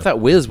Whiz? I I thought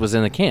Whiz was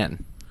in a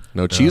can.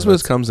 No, Cheese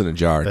Whiz comes in a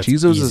jar.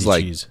 Cheese Whiz is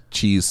like cheese.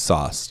 Cheese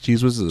sauce.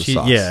 Cheese Whiz is a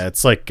sauce. Yeah,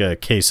 it's like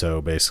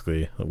queso,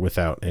 basically,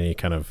 without any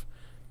kind of...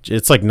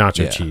 It's like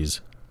nacho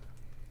cheese.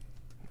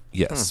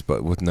 Yes,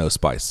 but with no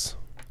spice.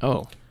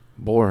 Oh,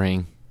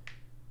 boring.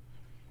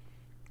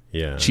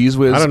 Yeah. Cheese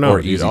Whiz I don't know,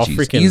 or dude. Easy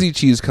Cheese. Easy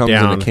Cheese comes in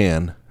a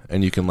can,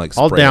 and you can like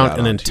spray I'll down it out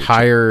an onto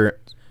entire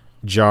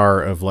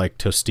jar of like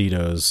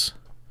Tostitos,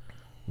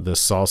 the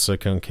salsa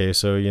con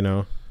queso,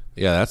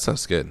 Yeah, that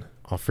stuff's good.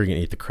 I'll freaking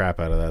eat the crap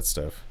out of that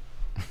stuff.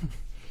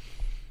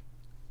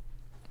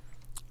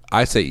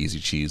 I say Easy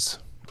Cheese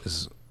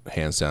is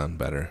hands down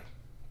better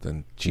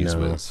than Cheese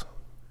Whiz.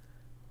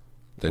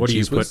 What do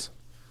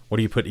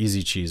you put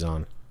Easy Cheese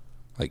on?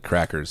 Like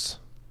crackers.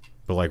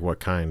 But like what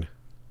kind?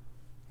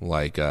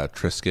 Like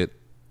Triscuit.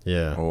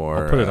 Yeah.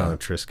 Or I'll put it on a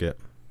Triscuit.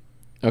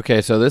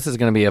 Okay, so this is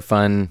going to be a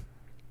fun.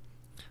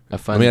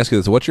 Let me ask you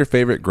this: what's your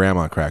favorite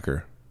grandma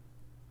cracker?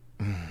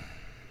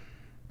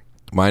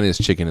 Mine is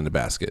chicken in a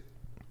basket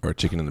or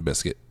chicken in a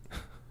biscuit.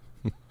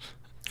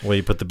 Well,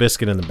 you put the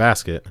biscuit in the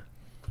basket.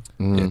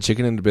 Yeah,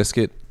 chicken in a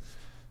biscuit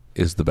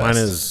is the best.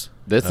 Mine is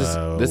This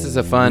is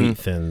a fun Wheat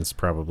Thins,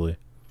 probably.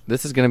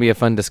 This is going to be a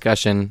fun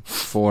discussion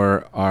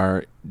for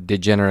our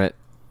degenerate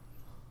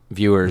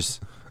viewers.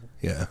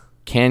 Yeah.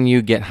 Can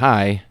you get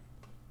high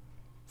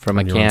from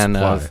a can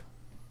of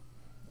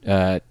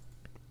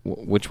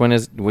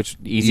which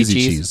Easy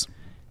Cheese?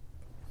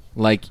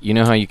 Like, you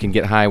know how you can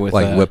get high with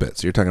like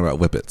Whippets. You're talking about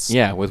Whippets.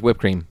 Yeah, with whipped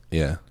cream.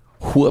 Yeah.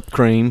 Whipped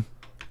cream.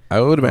 I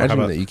would imagine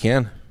that you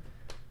can.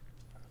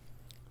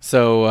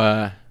 So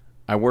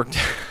I worked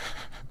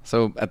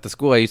so at the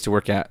school I used to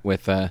work at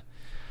with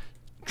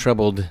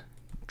troubled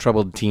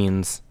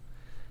teens.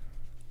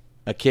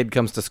 A kid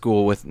comes to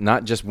school with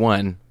not just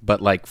one,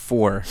 but like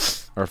 4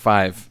 or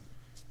 5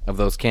 of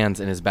those cans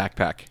in his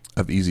backpack.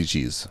 Of Easy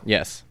Cheese.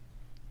 Yes.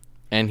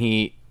 And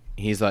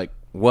he's like,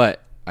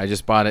 "What? I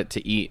just bought it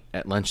to eat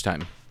at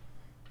lunchtime."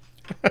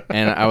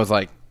 And I was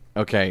like,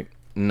 "Okay,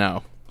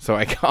 no." So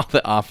I called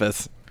the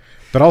office.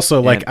 But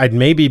also, like, I'd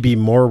maybe be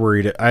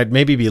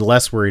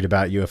less worried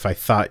about you if I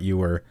thought you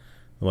were,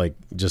 like,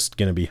 just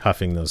going to be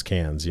huffing those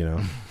cans, you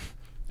know?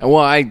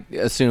 Well, I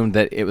assumed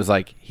that it was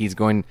like he's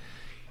going...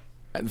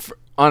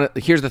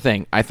 Here's the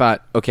thing. I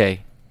thought,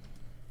 okay,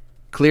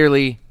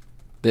 clearly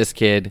this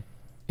kid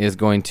is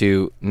going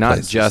to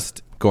not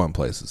just... Go on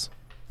places.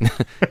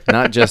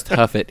 Not just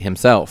huff it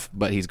himself,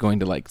 but he's going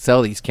to, like,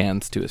 sell these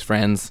cans to his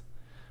friends,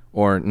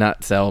 or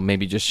not sell,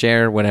 maybe just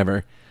share,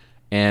 whatever.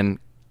 And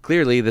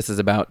clearly this is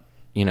about,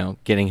 you know,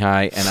 getting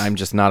high, and I'm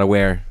just not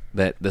aware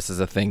that this is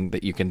a thing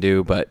that you can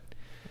do, but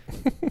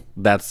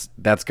that's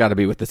got to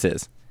be what this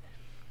is.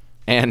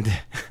 And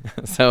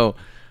so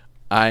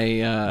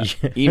I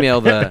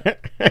email the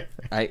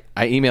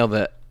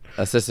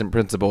assistant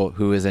principal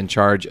who is in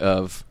charge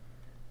of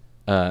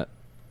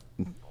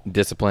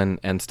discipline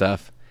and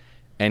stuff,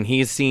 and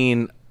he's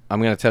seen. I'm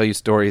going to tell you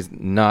stories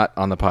not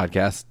on the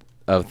podcast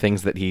of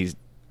things that he's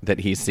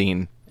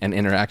seen and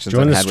interactions.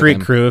 Join I've the had street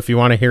with him. crew if you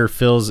want to hear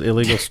Phil's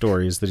illegal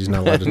stories that he's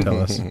not allowed to tell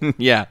us.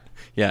 Yeah.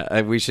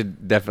 We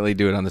should definitely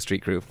do it on the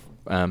street crew.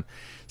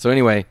 So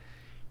anyway,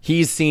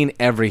 he's seen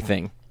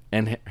everything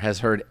and has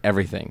heard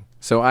everything.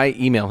 So I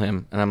email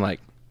him and I'm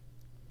like,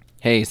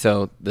 "Hey,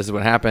 so this is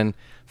what happened.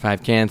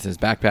 5 cans in his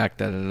backpack.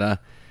 Da da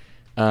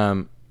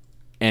da."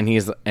 And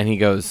he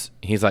goes,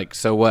 he's like,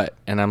 "So what?"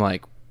 And I'm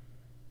like,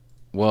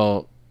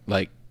 "Well,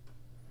 like,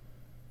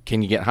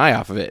 can you get high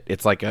off of it?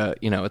 It's like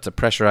it's a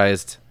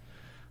pressurized."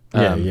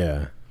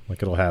 Yeah.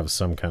 Like it'll have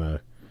some kind of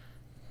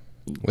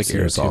Like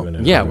CO2 aerosol. in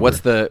it. Yeah. or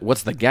What's whatever.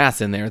 the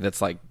gas in there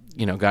that's like,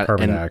 got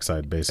Carbon and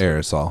dioxide, basically.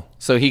 Aerosol.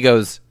 So he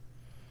goes,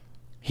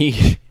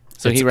 he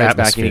It's writes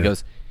back and he atmosphere.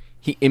 goes,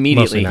 he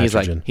immediately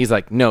Mostly he's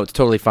like, "No, it's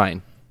totally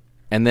fine."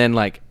 And then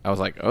like I was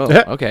like, "Oh,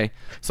 okay."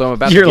 So I'm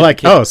about You're to get like,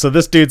 the kid, oh, so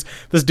this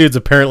dude's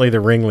apparently the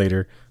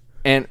ringleader.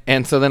 and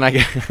so then I'm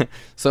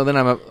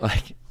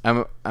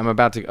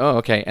about to, oh,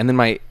 okay. And then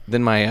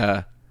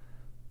my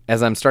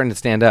as I'm starting to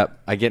stand up,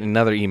 I get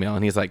another email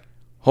and he's like,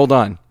 "Hold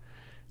on."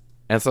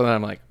 And so then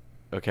I'm like,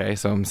 okay.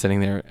 So I'm sitting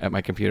there at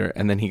my computer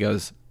and then he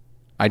goes,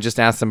 "I just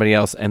asked somebody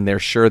else and they're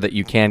sure that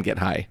you can get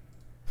high."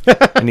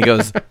 And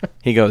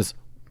he goes,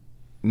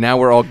 "Now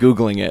we're all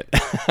Googling it."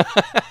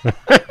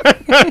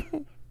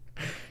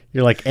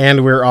 You're like,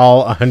 and we're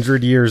all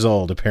 100 years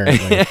old,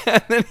 apparently.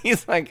 And then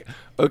he's like,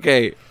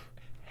 "Okay,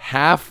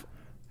 half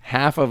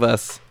of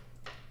us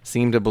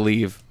seem to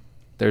believe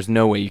there's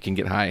no way you can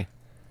get high,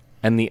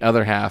 and the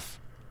other half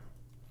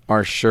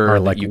are sure Are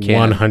that like you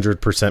can."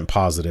 100%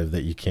 positive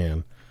that you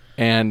can.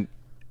 And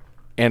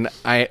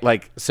I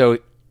like, so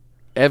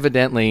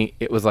evidently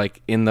it was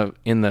like in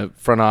the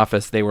front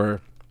office they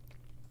were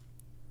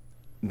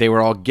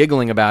all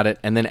giggling about it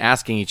and then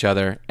asking each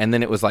other, and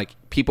then it was like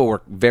people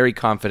were very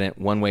confident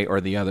one way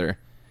or the other.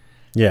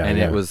 Yeah. And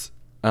it was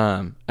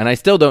and I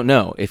still don't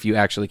know if you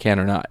actually can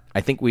or not. I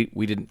think we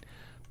didn't,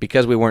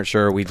 because we weren't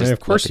sure, we just of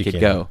course let the you kid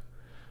can. go.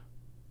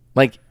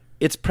 Like,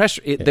 it's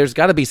pressure. There's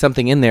got to be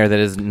something in there that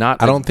is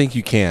not I don't think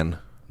you can.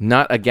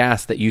 not a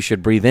gas that you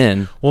should breathe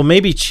in. Well,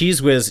 maybe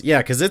Cheese Whiz, yeah,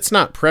 because it's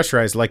not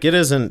pressurized. Like, it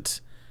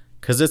isn't,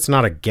 because it's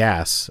not a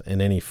gas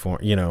in any form,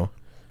 you know.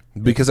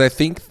 Because I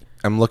think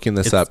I'm looking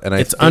this up, and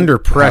it's think under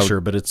pressure,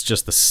 how- but it's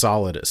just the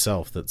solid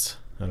itself that's,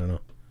 I don't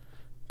know.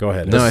 Go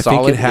ahead. No, I think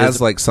solid it has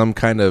is- like some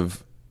kind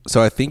of.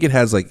 So I think it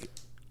has like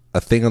a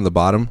thing on the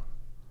bottom,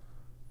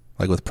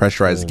 like with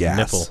pressurized Little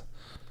gas, nipple.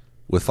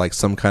 with like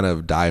some kind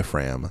of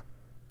diaphragm.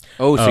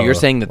 Oh, so you're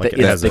saying that like the,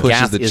 it has the a-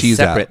 gas pushes the is cheese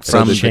out. separate So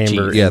from the the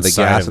chamber- cheese. Yeah, the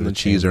inside gas of and the the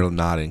cheese chamber. are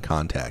not in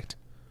contact.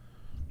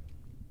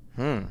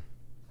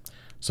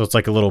 So it's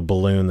like a little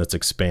balloon that's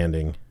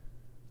expanding.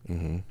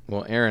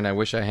 Well, Aaron, I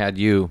wish I had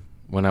you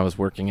when I was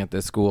working at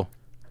this school.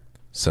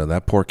 So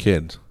that poor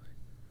kid,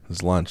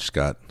 his lunch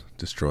got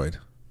destroyed.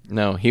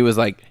 No, he was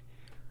like,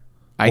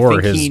 I Or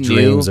think his he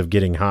dreams knew. of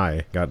getting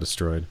high got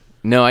destroyed.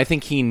 No, I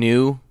think he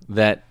knew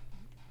that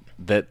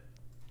the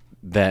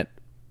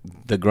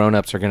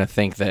grown-ups are going to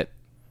think that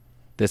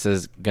this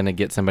is going to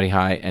get somebody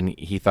high, and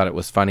he thought it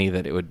was funny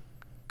that it would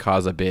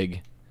cause a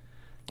big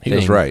He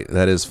was right.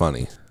 That is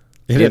funny.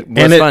 It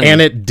was funny.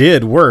 And it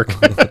did work.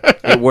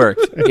 It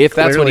worked. If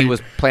that's what he Clearly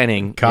was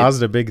planning,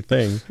 caused a big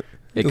thing.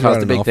 it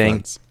caused a big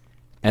thing.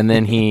 And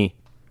then he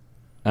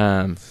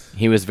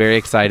was very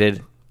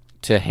excited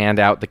to hand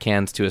out the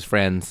cans to his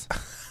friends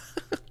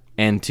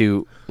and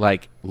to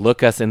like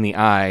look us in the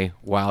eye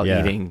while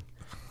eating.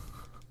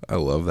 I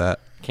love that.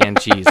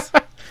 Canned cheese.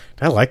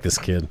 I like this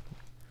kid.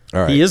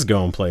 All right. He is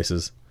going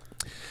places.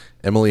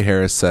 Emily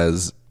Harris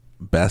says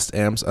best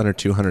amps under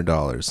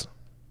 $200.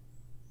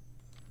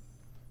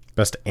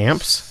 Best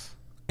amps?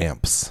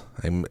 Amps.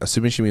 I'm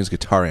assuming she means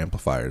guitar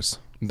amplifiers.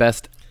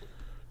 Best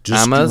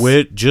Just Amas?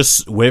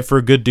 wait for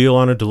a good deal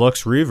on a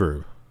deluxe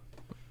reverb.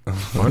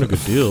 Find a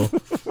good deal.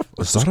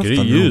 Is that a get it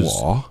Thunder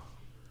used. Wah?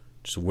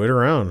 Just wait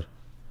around.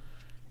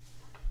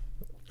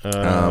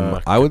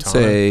 I would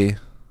say,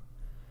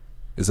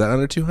 is that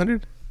under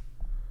 200?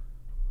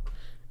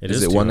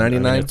 Is it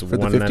 199 for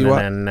the 50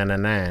 watt?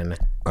 199.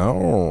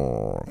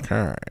 Oh,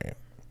 okay.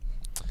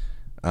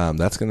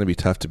 That's going to be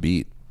tough to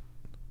beat.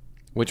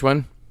 Which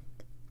one?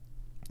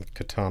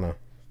 Katana.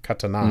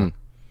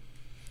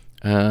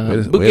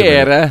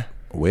 Bugera.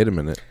 Wait a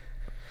minute.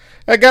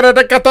 I got it,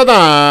 a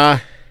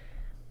katana.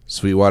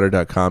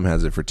 Sweetwater.com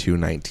has it for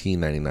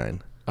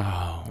 $219.99.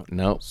 Oh,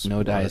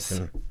 no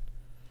dice.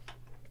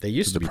 They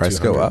used Did to the be price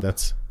go 200. up?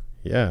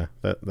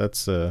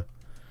 That's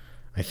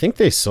I think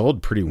they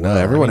sold pretty well. No,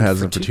 everyone I mean,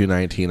 has them for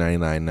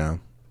 $219.99 now.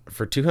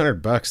 For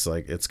 $200,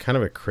 like it's kind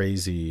of a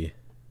crazy.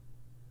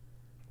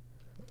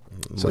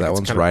 So like, that it's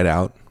one's kind of right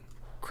out.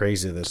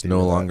 Crazy that It's they no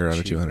were that longer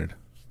under cheap. 200.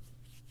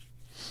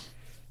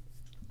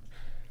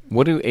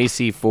 What do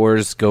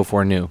AC4s go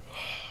for new? I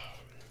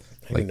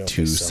don't Like know if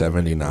they sell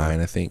them $279,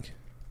 anymore. I think.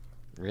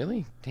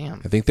 Really?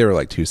 Damn. I think they were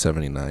like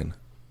 $279.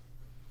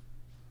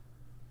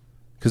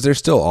 Because they're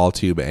still all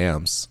tube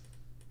amps.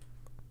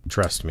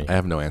 Trust me. I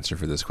have no answer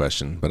for this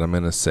question, but I'm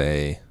going to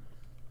say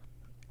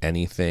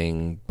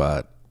anything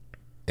but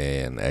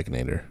an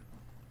Egnator.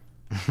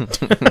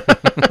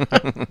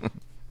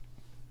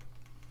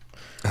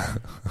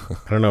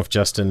 I don't know if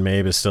Justin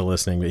Mabe is still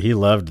listening, but he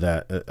loved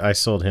that. I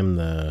sold him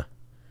the.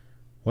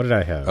 What did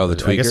I have? Oh, the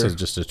I guess it tweaker? was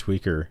just a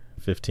tweaker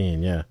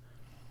 15, yeah.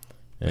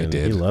 And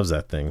did. he loves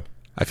that thing.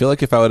 I feel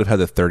like if I would have had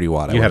the 30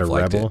 watt, I You would had have a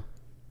liked Rebel.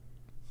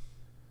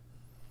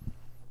 it.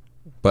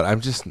 But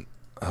I'm just,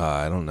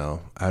 I don't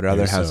know. I'd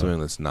rather Maybe have so. something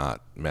that's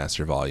not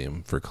master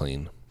volume for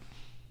clean.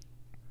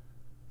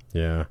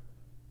 Yeah.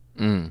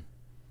 I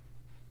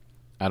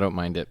don't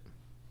mind it.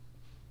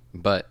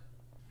 But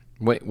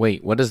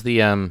wait, what is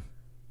the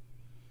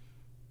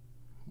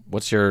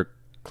what's your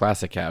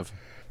classic have?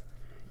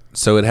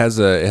 So it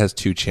has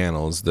two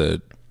channels.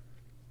 The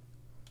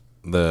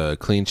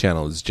clean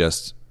channel is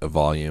just a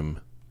volume,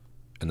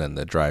 and then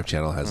the drive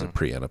channel has a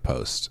pre and a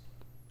post.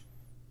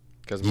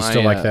 Cuz You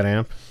still like that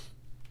amp?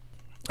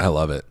 I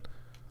love it.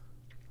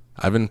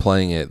 I've been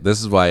playing it.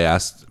 This is why I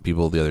asked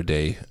people the other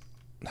day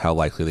how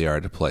likely they are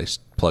to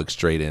plug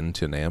straight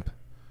into an amp,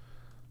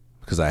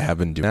 because I have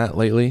been doing that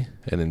lately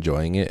and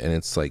enjoying it, and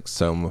it's like it's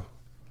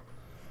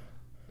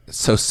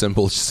so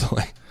simple just to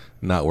like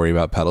not worry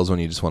about pedals when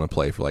you just want to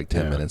play for like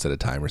 10 minutes at a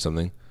time or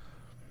something.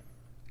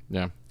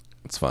 Yeah.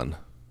 It's fun.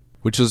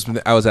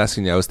 I was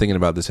thinking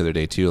about this the other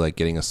day too, like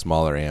getting a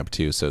smaller amp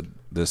too. So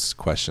this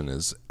question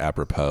is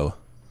apropos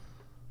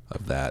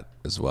of that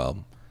as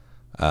well.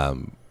 I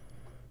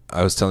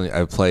was telling you,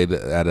 I played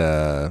at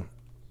a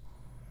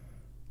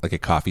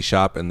coffee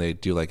shop, and they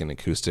do like an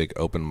acoustic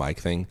open mic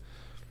thing,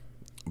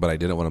 but I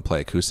didn't want to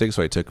play acoustic,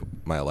 so I took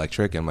my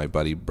electric, and my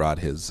buddy brought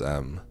his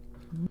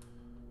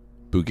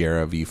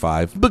Bugera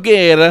V5.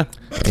 Bugera.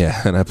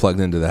 Yeah, and I plugged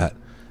into that,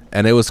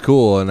 and it was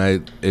cool,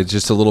 and it's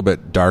just a little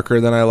bit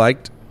darker than I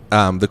liked.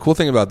 The cool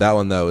thing about that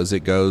one though is it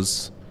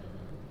goes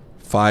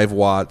 5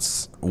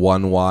 watts,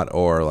 1 watt,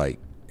 or like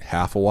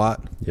half a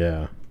watt.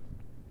 Yeah.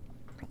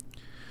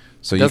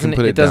 So you can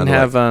put it doesn't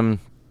down have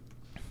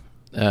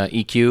to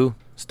EQ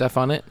stuff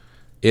on it?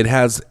 it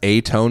has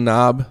a tone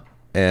knob,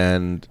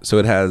 and so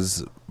it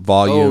has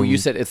volume. Oh, you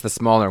said it's the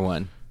smaller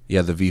one.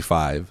 Yeah, the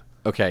V5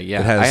 Okay, yeah.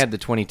 It has- I had the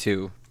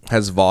 22.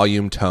 has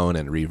volume, tone,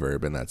 and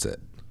reverb, and that's it.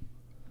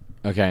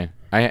 Okay.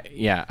 I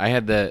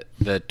had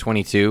the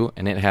 22,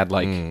 and it had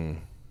like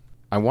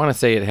I want to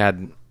say it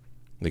had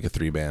Like a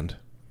 3-band.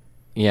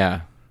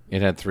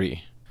 it had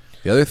 3.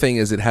 The other thing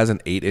is it has an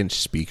 8-inch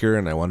speaker,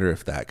 and I wonder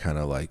if that kind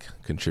of like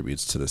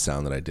contributes to the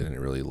sound that I didn't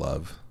really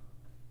love.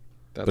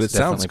 That's But it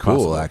sounds definitely cool,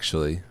 possible.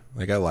 actually.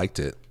 Like, I liked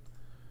it.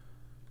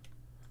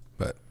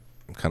 But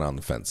I'm kind of on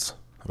the fence.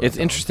 about It's that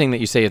one. interesting that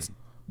you say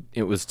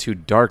it was too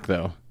dark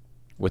though,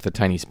 with a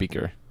tiny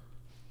speaker.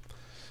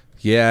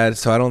 Yeah,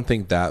 so I don't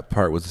think that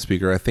part was the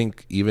speaker. I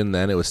think even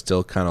then it was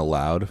still kind of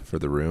loud for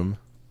the room.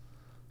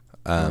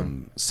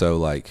 So,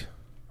 like,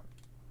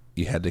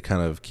 you had to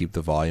kind of keep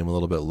the volume a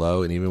little bit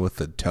low, and even with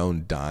the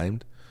tone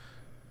dimed,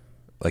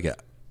 like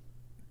at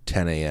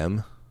 10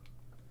 a.m.,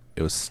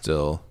 it was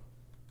still,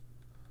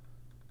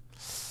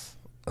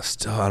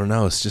 I don't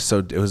know, it's just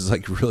it was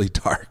like really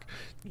dark.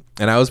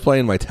 And I was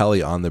playing my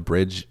telly on the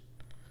bridge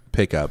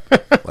pickup,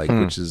 like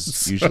which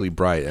is usually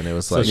bright, and it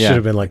was So like it should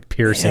have been like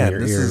piercing man,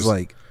 your this ears. is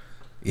like,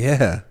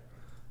 yeah,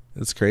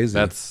 it's crazy.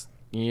 That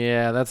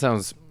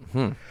sounds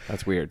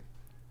that's weird.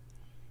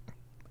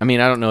 I mean,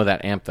 I don't know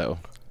that amp though.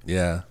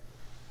 yeah.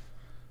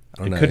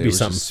 I don't it know. could be was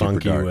something just super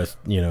funky dark.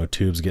 with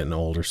tubes getting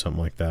old or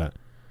something like that.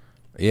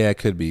 Yeah, it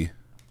could be.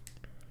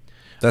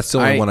 That's the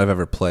only one I've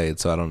ever played,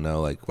 so I don't know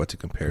like what to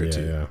compare it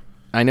to. Yeah.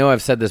 I know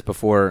I've said this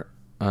before.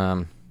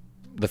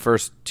 The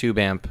first tube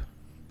amp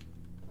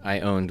I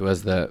owned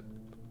was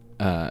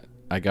I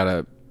got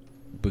a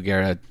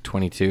Bugera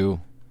 22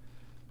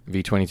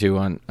 V22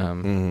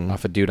 on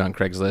off a dude on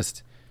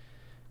Craigslist,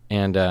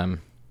 and I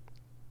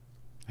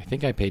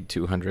think I paid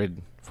 $200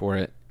 for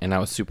it, and I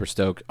was super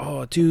stoked.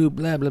 Oh, tube,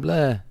 blah blah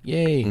blah,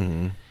 yay!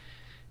 Mm-hmm.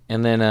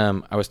 And then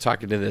I was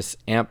talking to this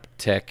amp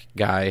tech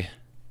guy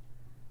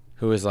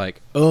who was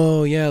like,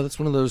 "Oh yeah, that's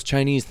one of those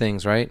Chinese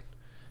things, right?"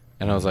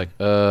 And I was like,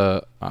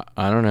 I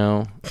don't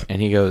know.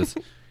 And he goes,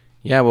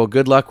 "Yeah, well,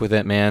 good luck with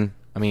it, man.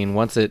 I mean,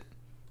 once it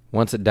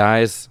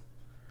dies,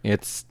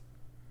 it's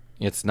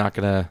not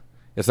gonna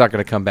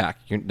come back.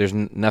 There's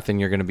nothing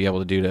you're gonna be able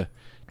to do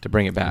to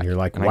bring it back." And you're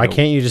like, and why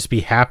can't you just be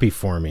happy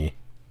for me?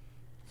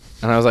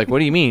 And I was like, "What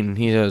do you mean?"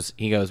 He goes,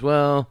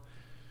 "Well,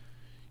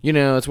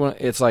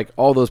 it's like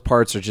all those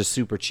parts are just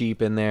super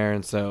cheap in there,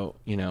 and so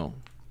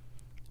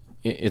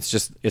it's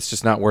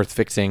just not worth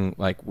fixing.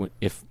 Like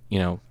if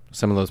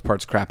some of those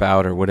parts crap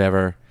out or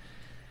whatever."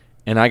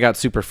 And I got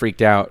super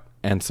freaked out,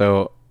 and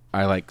so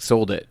I like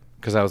sold it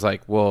because I was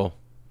like, well,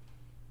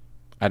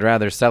 I'd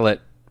rather sell it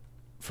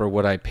for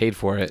what I paid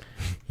for it.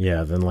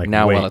 Yeah, then like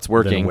now wait, while it's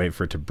working, then wait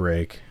for it to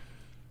break.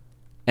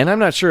 And I'm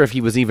not sure if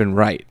he was even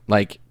right,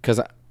 like because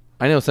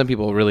I know some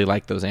people really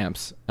like those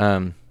amps.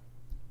 But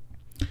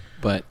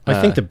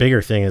I think the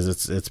bigger thing is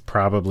it's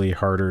probably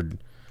harder.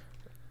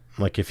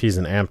 Like if he's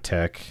an amp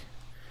tech,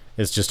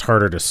 it's just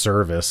harder to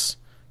service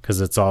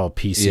because it's all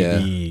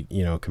PCB,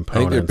 components. I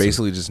think they're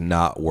basically just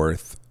not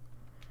worth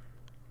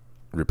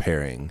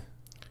repairing.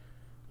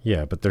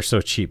 Yeah, but they're so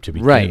cheap to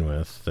begin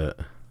with that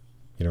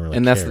you don't really.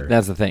 And care.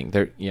 that's the thing.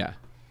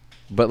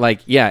 But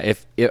like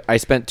if I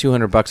spent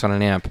 $200 on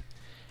an amp,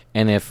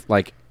 and if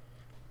like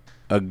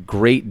a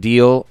great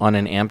deal on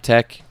an amp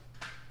tech,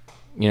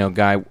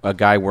 a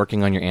guy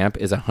working on your amp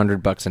is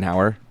 $100 an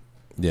hour.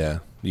 Yeah,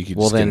 you could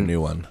just get a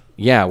new one.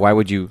 Yeah, why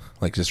would you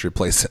like just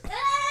replace it?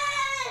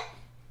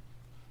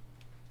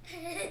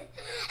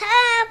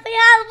 Happy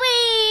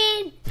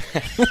Halloween!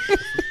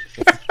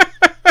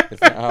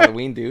 It's not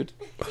Halloween, dude.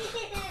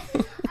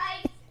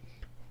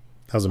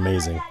 That was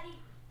amazing.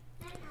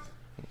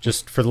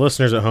 Just for the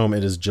listeners at home,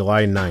 it is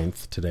July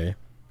 9th today.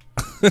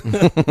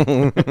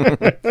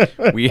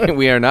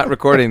 We are not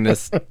recording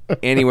this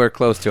anywhere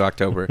close to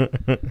October.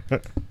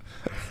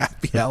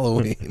 Happy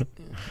Halloween.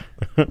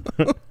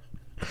 That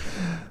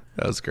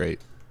was great.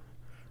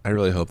 I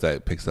really hope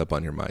that picks up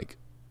on your mic.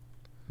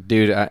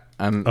 Dude,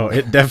 I'm Oh,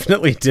 it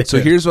definitely did. So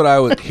here's what I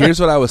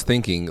was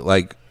thinking.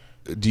 Like,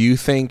 do you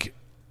think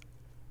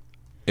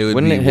it would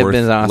Wouldn't be it have worth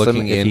been awesome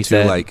looking if he into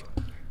said- like?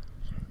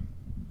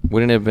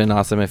 Wouldn't it have been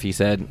awesome if he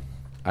said,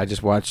 "I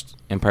just watched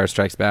Empire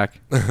Strikes Back"?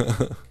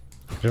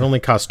 It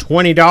only cost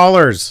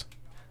 $20.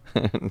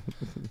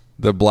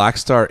 The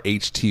Blackstar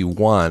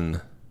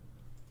HT1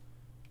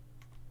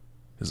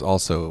 is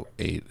also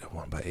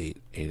 1x8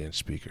 8-inch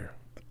speaker.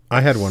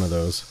 I had one of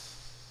those.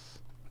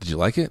 Did you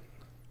like it?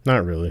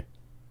 Not really.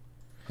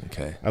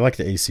 Okay. I like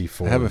the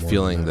AC4. I have a more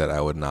feeling than that I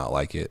would not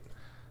like it.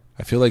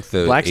 I feel like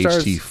the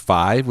Blackstar's-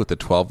 HT5 with the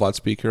 12-watt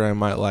speaker I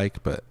might like,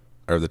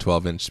 or the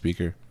 12-inch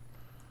speaker.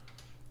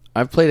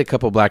 I've played a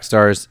couple Black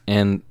Stars,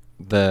 and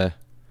I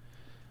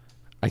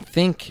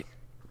think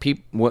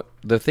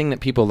the thing that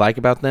people like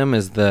about them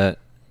is the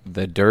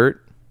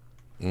dirt.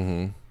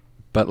 Mm-hmm.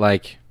 But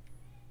like,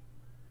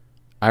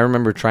 I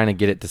remember trying to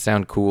get it to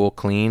sound cool,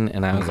 clean,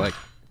 and I was like,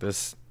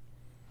 this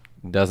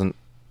doesn't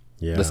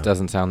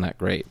sound that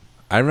great.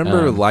 I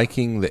remember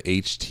liking the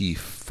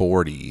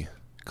HT40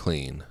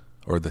 clean,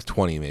 or the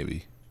 20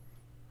 maybe.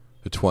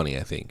 The 20,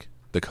 I think.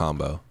 The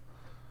combo.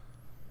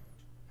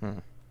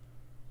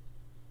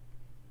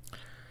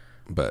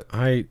 But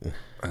I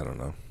don't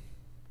know.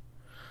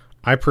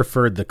 I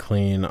preferred the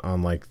clean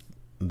on like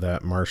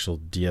that Marshall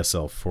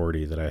DSL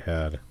 40 that I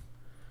had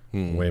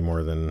way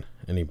more than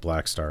any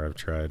Black Star I've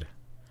tried.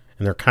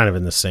 And they're kind of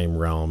in the same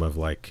realm of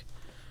like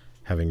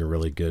having a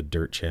really good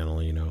dirt channel,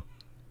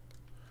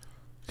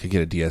 Could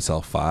get a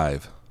DSL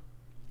 5.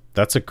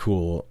 That's a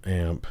cool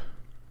amp.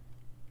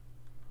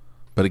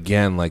 But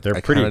again, like They're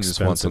I pretty kind of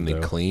just want something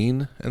expensive, though.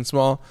 clean and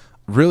small.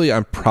 Really,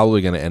 I'm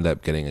probably going to end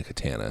up getting a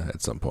Katana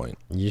at some point.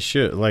 You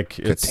should like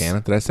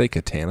Katana? Did I say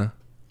Katana?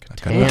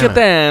 Katana.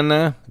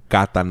 Katana.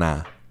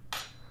 Katana.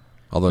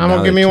 Although I'm now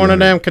gonna they're give me one of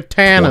them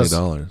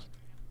katanas.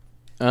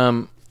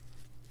 $20.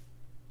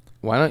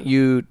 Why don't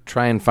you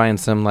try and find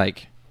some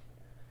like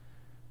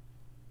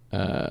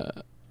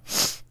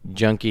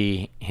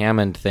junky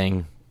Hammond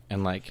thing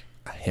and like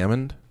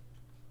Hammond?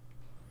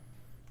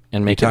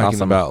 and make You're it talking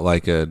awesome? about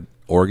like a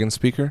organ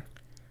speaker?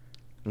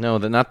 No,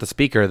 not the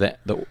speaker,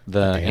 the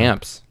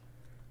amps.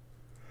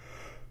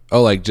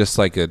 Oh, like just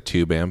like a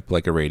tube amp,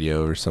 like a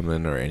radio or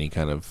something, or any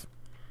kind of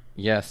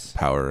Yes.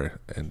 power.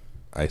 And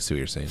I see what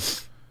you're saying.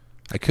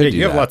 I could do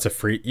you have that. lots of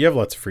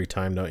free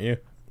time, don't you?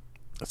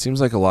 It seems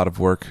like a lot of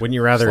work. Wouldn't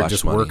you rather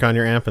just money. work on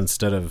your amp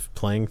instead of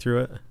playing through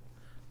it?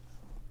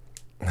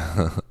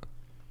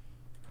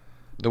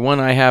 The one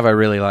I have, I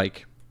really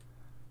like,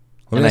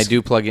 and I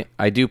do plug in.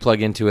 I do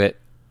plug into it.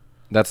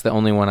 That's the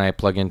only one I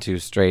plug into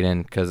straight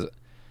in because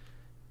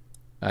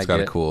it's got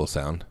a cool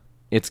sound.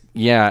 It's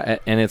and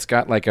it's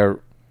got like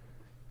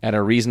at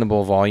a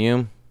reasonable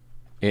volume.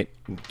 It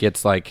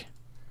gets kind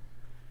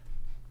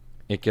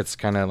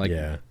of like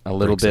a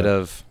little bit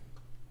of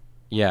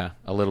a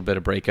little bit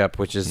of breakup,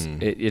 which is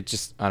it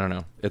just I don't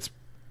know.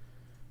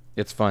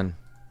 It's fun.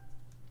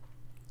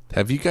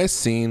 Have you guys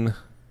seen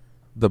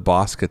the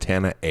Boss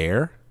Katana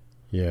Air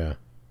Yeah.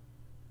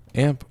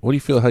 amp? What do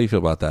you feel? How do you feel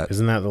about that?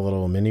 Isn't that the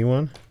little mini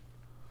one?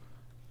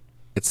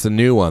 It's the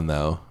new one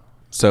though.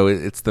 So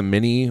it's the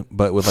mini,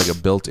 but with like a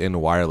built-in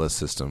wireless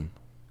system.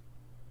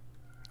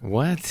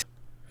 What?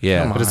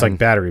 Yeah, Come But it's on. like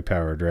battery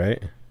powered,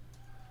 right?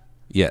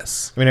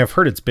 yes. I mean, I've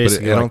heard it's But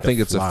basically. I like don't the think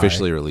it's Fly.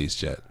 officially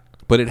released yet.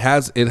 But it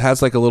has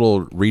like a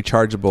little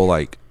rechargeable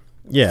like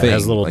Yeah, it thing,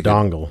 has a little like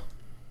dongle.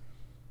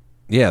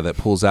 that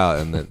pulls out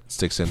and that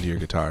sticks into your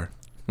guitar.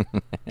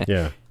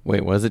 Yeah.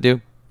 Wait, what does it do?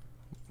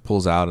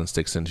 Pulls out and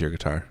sticks into your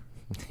guitar.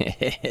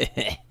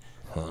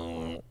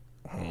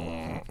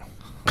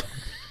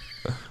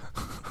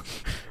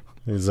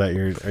 Is that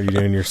are you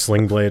doing your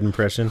Sling Blade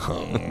impression?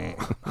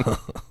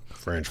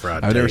 French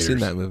fried I've never taters. seen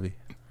that movie.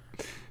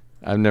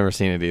 I've never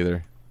seen it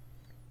either.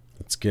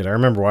 It's good. I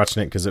remember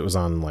watching it because it was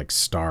on like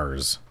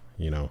Stars,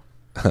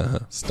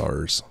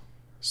 Stars.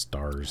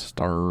 Stars.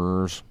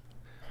 Stars.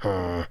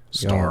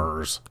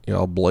 Stars.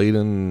 Y'all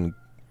blading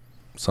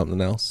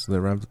something else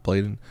that rhymes with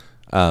blading.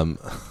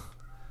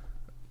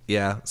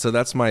 Yeah, so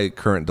that's my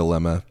current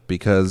dilemma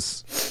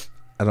because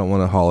I don't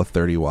want to haul a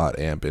 30-watt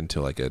amp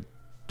into like a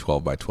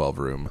 12 by 12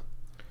 room.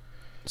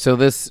 So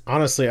this,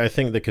 Honestly, I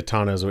think the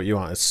Katana is what you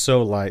want. It's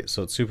so light,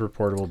 so it's super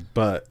portable,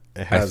 but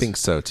it has. I think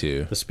so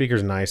too. The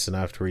speaker's nice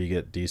enough to where you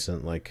get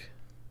decent,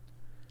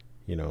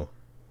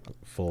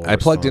 full. I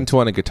plugged response. into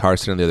one a guitar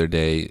stand the other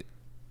day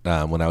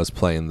when I was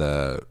playing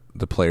the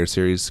Player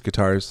Series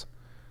guitars,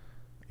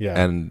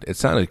 Yeah. and it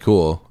sounded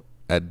cool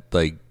at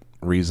like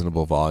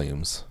reasonable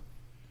volumes.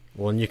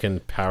 Well, and you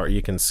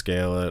can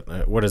scale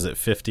it. What is it,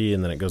 50,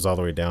 and then it goes all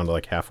the way down to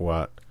like half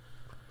watt.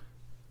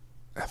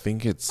 I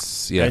think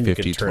it's And 50,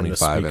 you can turn 25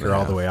 the and speaker a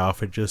all the half. way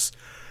off and just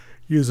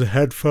use a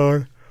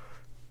headphone.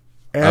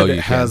 And Oh, you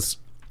it can. has,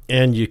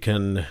 and you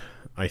can.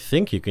 I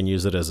think you can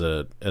use it as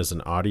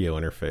an audio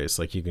interface.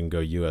 Like you can go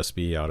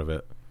USB out of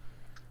it.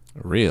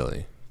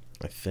 Really?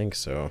 I think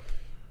so.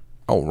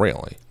 Oh,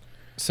 really?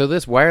 so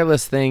this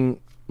wireless thing,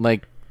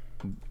 like,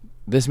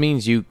 this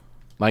means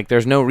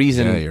there's no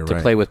reason Yeah, you're to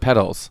right. play with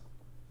pedals,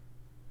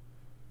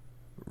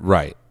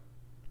 Right.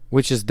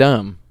 which is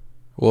dumb.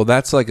 Well,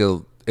 that's like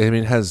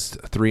it has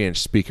a 3-inch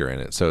speaker in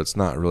it, so it's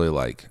not really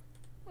like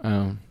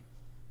Oh,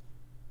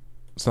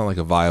 it's not like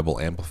a viable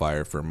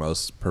amplifier for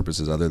most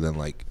purposes other than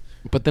like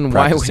but then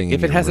why? Practicing in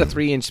If it your has a room.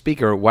 3-inch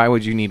speaker, why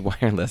would you need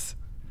wireless?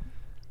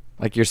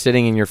 Like you're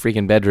sitting in your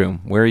freaking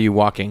bedroom. Where are you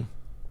walking?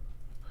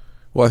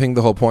 well, I think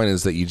the whole point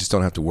is that you just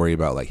don't have to worry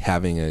about like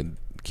having a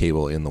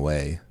cable in the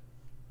way.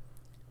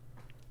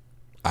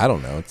 I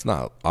don't know. It's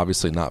not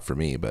obviously not for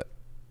me, but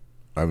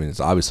I mean it's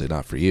obviously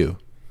not for you.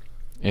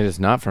 It is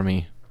not for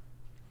me.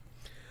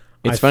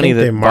 It's I funny think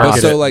that they market Boss,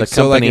 it- So like the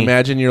company,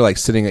 imagine you're like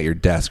sitting at your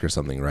desk or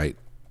something, right?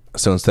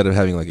 So instead of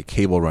having like a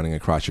cable running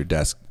across your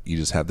desk, you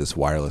just have this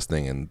wireless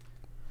thing and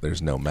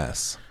there's no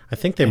mess. I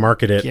think they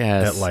market it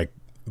guess. at like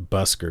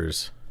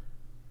buskers.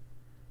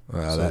 So,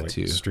 That like,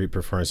 too. Street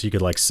performance. You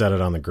could like set it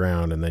on the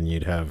ground, and then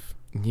you'd have,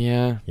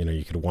 yeah,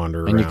 you could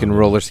wander around. and you can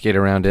roller skate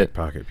around it.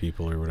 pocket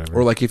people or whatever.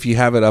 Or like if you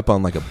have it up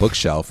on like a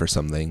bookshelf or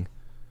something,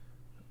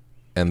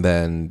 and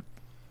then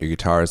your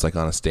guitar is like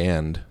on a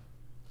stand,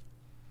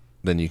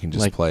 then you can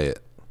just Like- play it.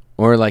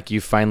 Or like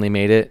you finally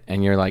made it,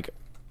 and you're like,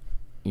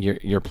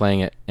 you're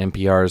playing at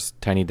NPR's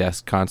Tiny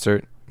Desk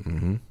concert,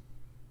 Mm-hmm.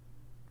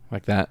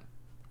 like that.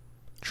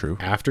 True.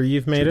 after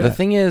you've made The it,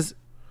 thing is,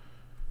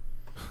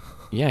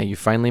 yeah, you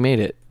finally made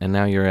it, and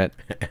now you're at.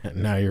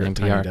 now you're at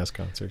NPR. Tiny Desk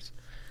concerts.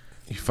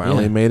 You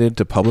finally Yeah. made it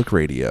to public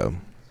radio.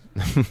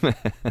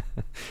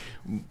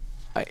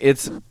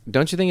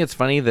 Don't you think it's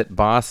funny that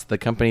Boss, the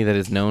company that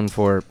is known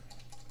for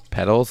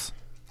pedals,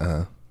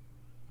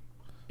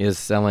 is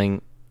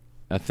selling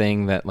a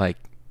thing that like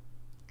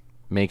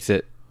makes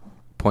it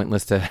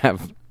pointless to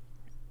have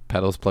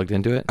pedals plugged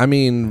into it? I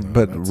mean,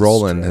 but that's a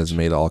Roland has stretch.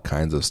 made all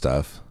kinds of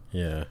stuff.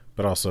 Yeah,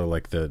 but also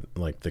like the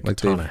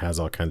Katana they've- has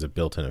all kinds of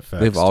built-in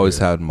effects. They've always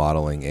too. had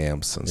modeling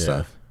amps and Yeah.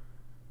 stuff.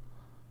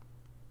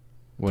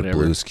 Whatever.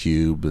 The Blues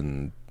Cube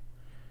and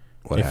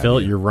what Hey have Phil,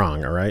 you. you're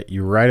wrong. All right,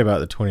 you're right about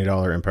the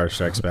 $20 Empire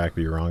Strikes Back,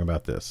 but you're wrong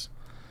about this.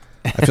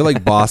 I feel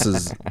like Boss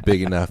is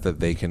big enough that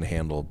they can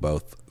handle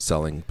both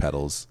selling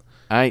pedals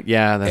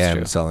Yeah, that's and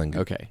true. selling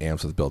Okay.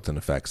 amps with built-in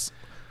effects,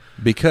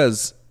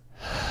 because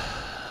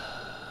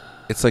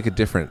it's like a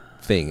different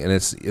thing, and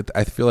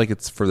I feel like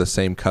it's for the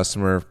same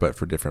customer but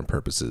for different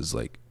purposes.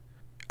 Like,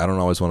 I don't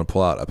always want to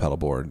pull out a pedal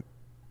board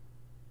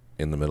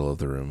in the middle of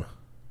the room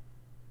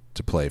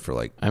to play for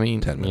like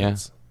 10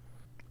 minutes.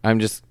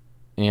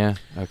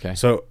 Okay.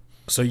 So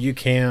you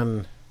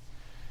can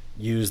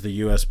use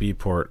the USB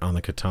port on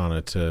the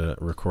Katana to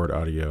record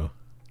audio.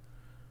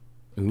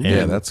 Ooh.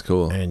 Yeah, that's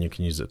cool. And you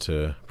can use it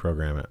to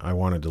program it. I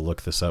wanted to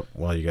look this up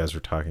while you guys were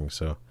talking,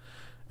 so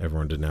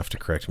everyone didn't have to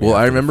correct me. Well,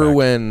 I remember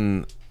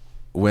when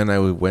I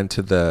went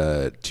to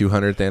the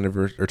 200th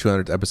anniversary or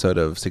 200th episode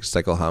of Six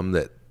Cycle Hum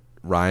that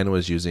Ryan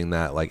was using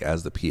that like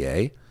as the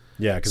PA.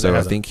 Yeah, because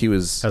I think he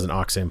has an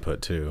aux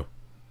input too.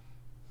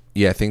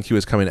 Yeah, I think he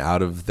was coming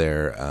out of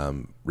their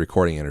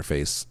recording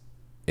interface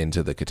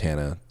into the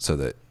Katana, so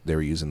that they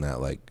were using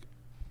that like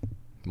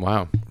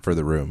for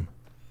the room,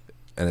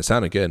 and it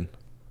sounded good.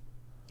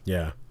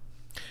 Yeah,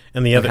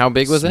 and the other how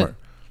big was it?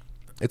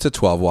 It's a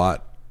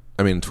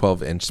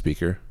 12-inch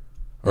speaker.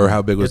 Or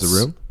how big was the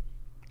room?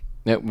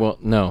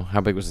 No.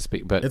 How big was the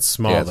speaker? But it's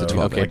small. Yeah, it's a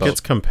 12 though. Like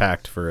it's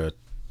compact for a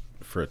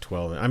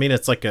 12. I mean,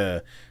 it's like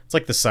the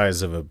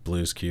size of a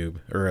Blues Cube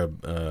or a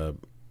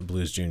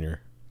Blues Junior,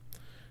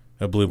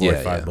 a Blue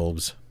Boy 5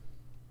 bulbs.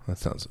 That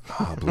sounds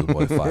Blue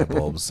Boy 5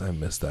 bulbs. I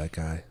miss that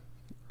guy.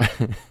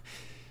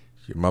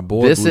 You're my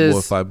boy, Blue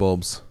Boy 5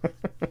 bulbs.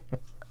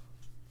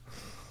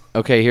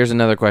 Okay, here's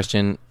another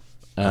question.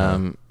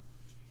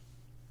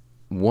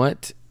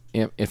 What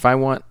if I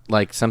want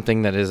like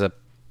something that is a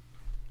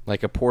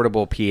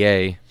portable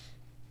PA?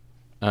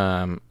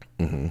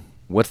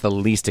 What's the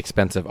least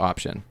expensive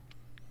option?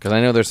 Because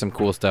I know there's some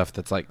cool stuff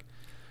that's like.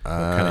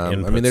 I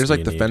mean, there's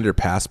like the Fender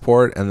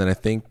Passport, and then I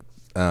think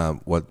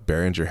what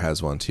Behringer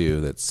has one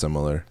too that's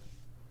similar.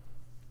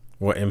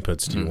 What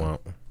inputs do you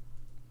want?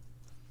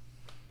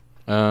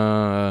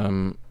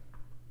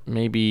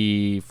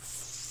 Maybe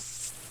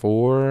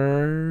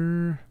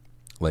 4.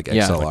 Like XLR.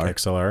 Yeah, like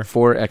XLR.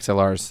 4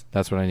 XLRs.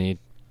 That's what I need.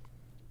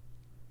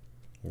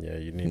 Yeah,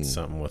 you need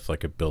something with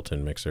like a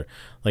built-in mixer.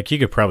 Like you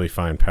could probably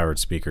find powered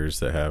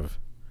speakers that have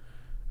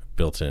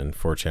built-in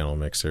 4-channel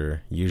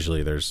mixer.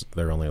 Usually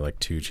they're only like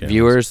 2 channels.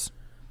 Viewers,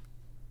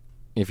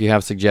 if you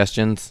have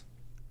suggestions,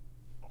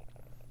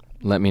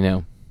 let me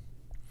know.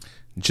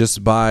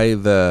 Just buy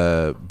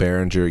the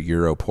Behringer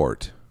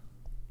Europort.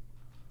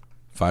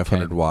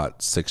 500 watt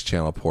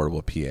 6-channel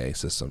portable PA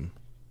system.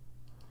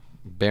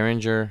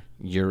 Behringer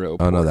Europort.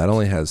 Oh no, that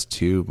only has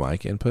 2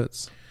 mic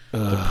inputs.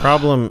 The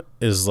problem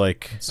is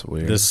like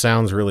weird. This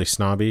sounds really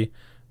snobby,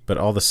 but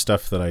all the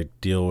stuff that I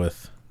deal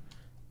with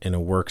in a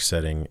work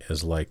setting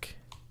is like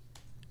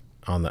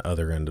on the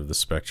other end of the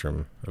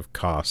spectrum of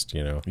cost,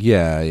 you know.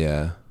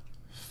 Yeah.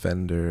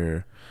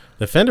 Fender.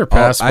 The Fender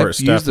Passport I've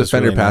stuff used the is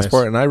Fender really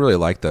Passport nice. and I really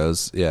like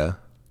those. Yeah.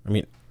 I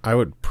mean, I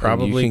would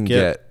probably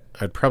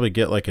I'd probably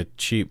get like a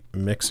cheap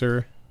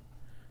mixer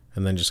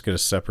and then just get a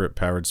separate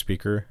powered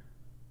speaker.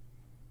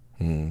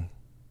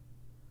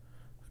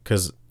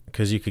 Because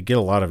you could get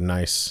a lot of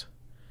nice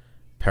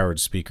powered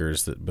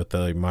speakers, but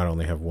they might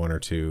only have 1 or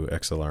 2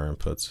 XLR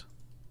inputs.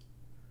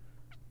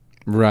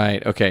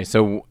 Right. Okay.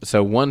 So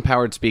one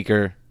powered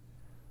speaker,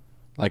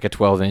 like a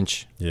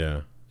 12-inch.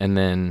 Yeah. And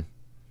then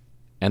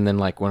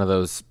like one of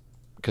those,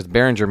 because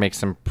Behringer makes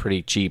some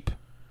pretty cheap.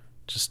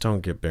 Just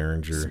don't get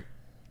Behringer.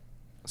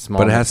 Small.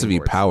 But it has to be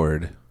boards.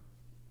 powered.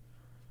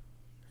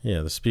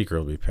 Yeah, the speaker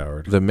will be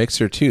powered. The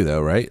mixer too,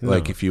 though, right? No.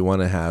 Like if you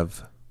want to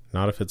have.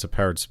 Not if it's a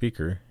powered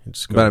speaker.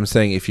 But I'm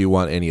saying if you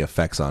want any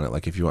effects on it,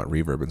 like if you want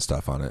reverb and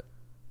stuff on it.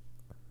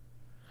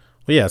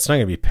 Well, yeah, it's not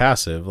going to be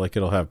passive. Like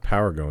it'll have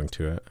power going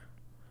to it.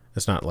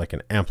 It's not like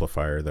an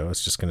amplifier, though.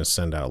 It's just going to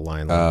send out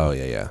line. Oh,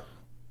 yeah.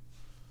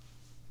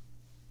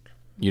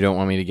 You don't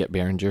want me to get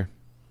Behringer?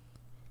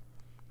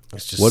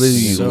 It's just what are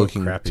you so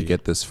looking crappy. to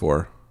get this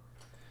for?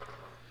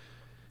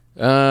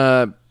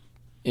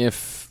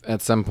 If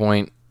at some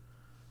point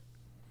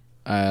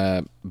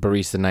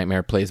Barista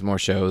Nightmare plays more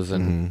shows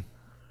and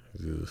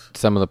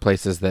some of the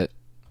places that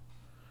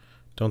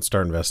Don't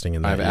start investing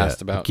in that I've yet.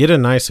 asked about. Get a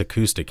nice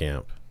acoustic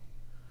amp.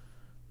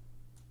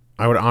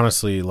 I would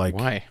honestly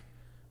Why?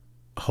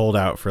 hold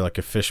out for like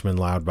a Fishman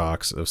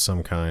Loudbox of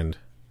some kind,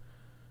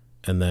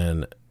 and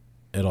then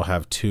it'll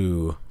have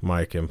 2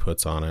 mic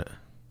inputs on it.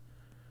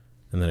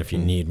 And then if you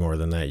need more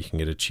than that, you can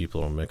get a cheap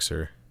little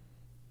mixer.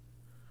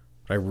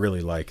 But I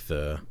really like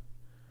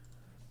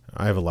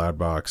I have a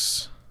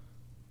Loudbox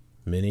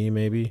Mini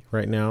maybe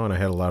right now, and I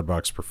had a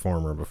Loudbox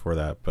Performer before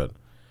that, but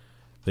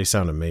they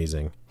sound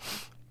amazing.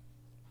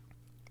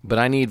 But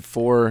I need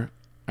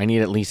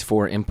at least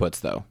 4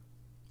 inputs though.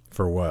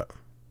 For what?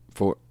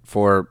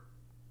 For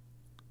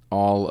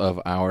all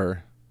of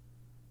our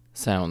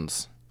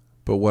sounds.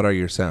 But what are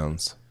your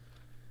sounds?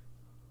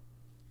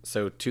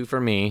 So 2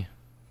 for me,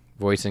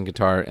 voice and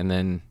guitar, and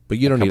then. But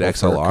you don't need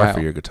couple XLR for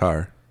Kyle. your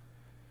guitar.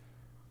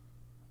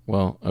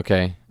 Well,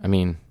 okay. I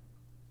mean,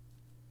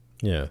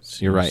 Yeah,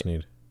 so You're you just right.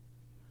 Need,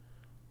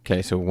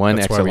 okay. So 1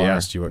 that's XLR, why we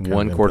asked you what kind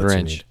 1 of quarter inputs you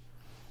inch. need.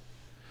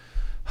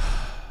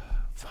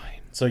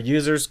 Fine. So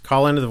users,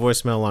 call into the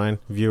voicemail line.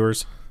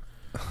 Viewers,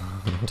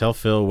 Tell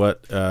Phil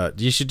what.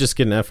 You should just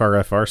get an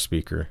FRFR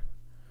speaker,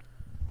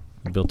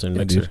 built-in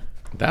mixer. dude.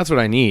 That's what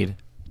I need.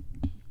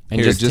 And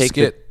Here, just take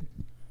get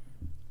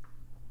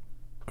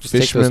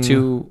take those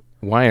 2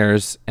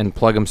 wires and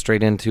plug them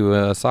straight into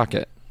a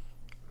socket,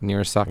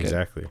 nearest socket.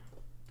 Exactly.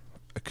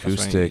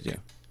 acoustic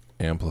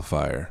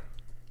amplifier.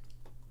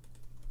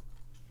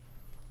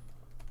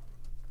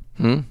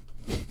 Hmm?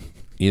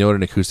 You know what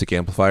an acoustic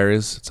amplifier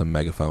is? It's a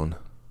megaphone.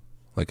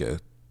 Like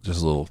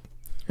just a little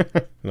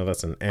No,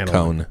 that's an analog.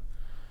 cone.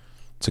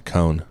 It's a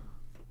cone.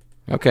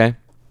 Okay.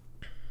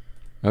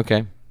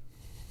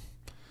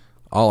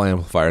 All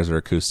amplifiers are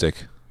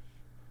acoustic.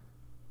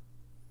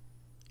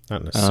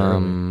 Not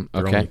necessarily.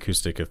 They're okay. only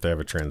acoustic if they have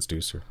a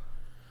transducer.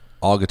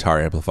 All guitar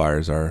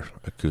amplifiers are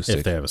acoustic.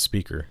 If they have a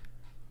speaker.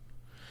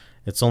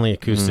 It's only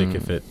acoustic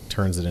if it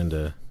turns it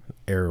into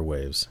air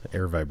waves,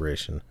 air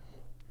vibration.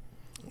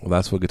 Well,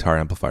 that's what guitar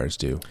amplifiers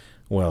do.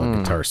 Well,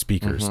 guitar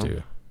speakers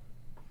do.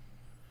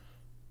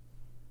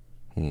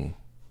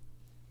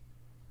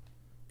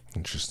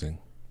 Interesting.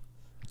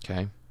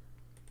 Okay.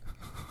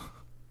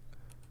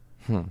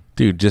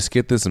 Dude, just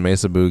get this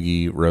Mesa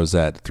Boogie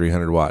Rosette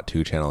 300 watt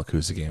 2-channel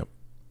acoustic amp.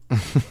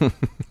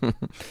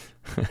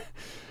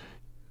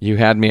 You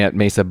had me at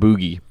Mesa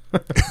Boogie.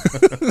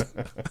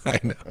 I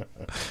know.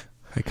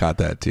 I caught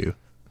that too.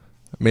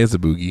 Mesa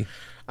Boogie.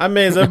 I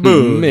Mesa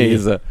Boogie.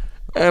 Mesa.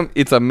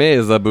 It's a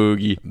Mesa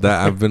Boogie.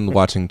 That I've been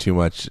watching too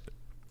much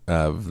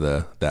of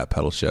that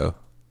pedal show.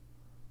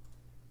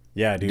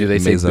 Yeah, dude. Do they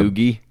say Mesa-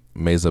 Boogie?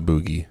 Mesa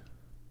Boogie.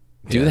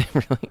 Do they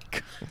really?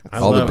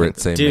 All the love Brits it.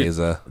 say Dude,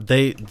 Mesa.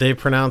 They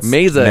pronounce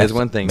Mesa Meth- is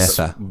one thing.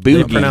 Metha. They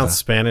Boogie. pronounce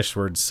Spanish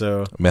words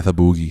so Mesa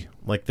Boogie.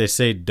 like they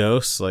say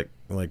dos like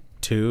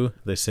two.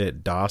 They say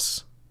it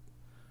dos.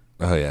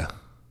 Oh yeah,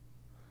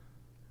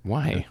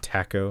 Why?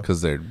 Taco.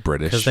 because they're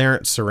British. Because they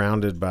aren't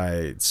surrounded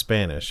by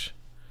Spanish.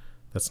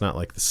 That's not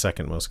like the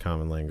second most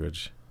common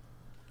language.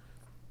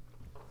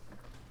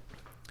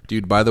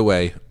 Dude, by the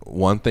way,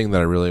 one thing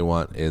that I really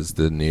want is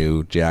the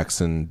new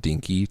Jackson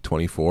Dinky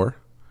 24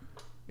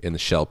 in the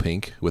shell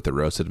pink with the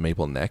roasted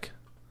maple neck.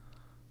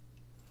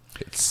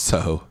 It's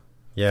so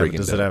Yeah, but freaking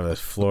does dope. it have a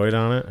Floyd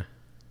on it?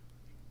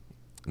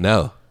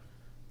 No.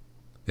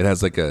 It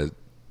has like a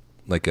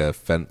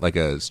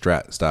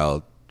Strat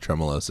style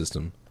tremolo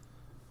system.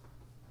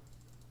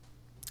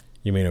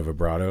 You mean a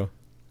vibrato?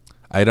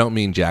 I don't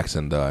mean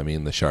Jackson though. I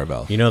mean the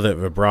Charvel. You know that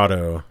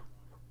vibrato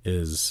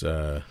is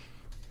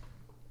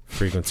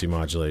frequency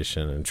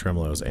modulation and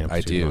tremolo is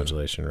amplitude do.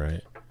 modulation,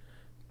 right?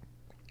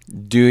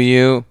 Do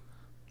you?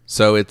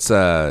 So it's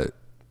like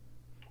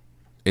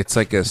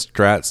a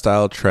Strat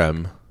style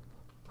trem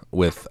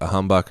with a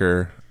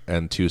humbucker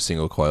and 2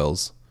 single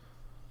coils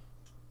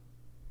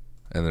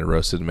and a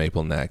roasted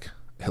maple neck.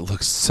 It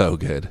looks so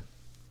good.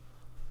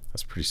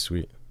 That's pretty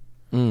sweet.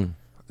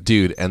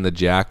 Dude, and the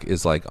jack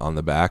is like on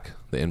the back,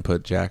 the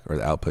input jack or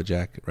the output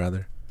jack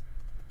rather.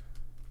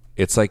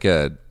 It's like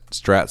a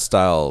Strat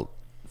style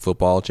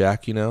football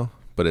jack, you know,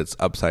 but it's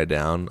upside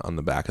down on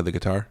the back of the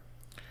guitar.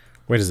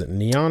 Wait, is it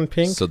neon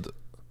pink? So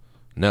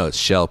no, it's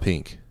shell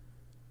pink.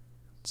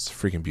 It's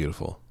freaking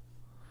beautiful.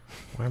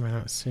 Why am I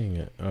not seeing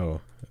it?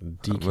 Oh,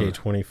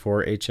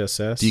 DK24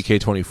 HSS?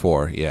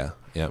 DK24, yeah.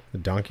 Yep. The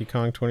Donkey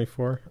Kong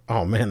 24?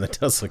 Oh man, that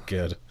does look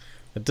good.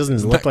 It doesn't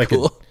Isn't look that like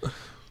cool? it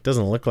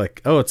doesn't look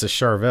like. Oh, it's a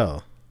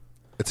Charvel.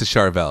 It's a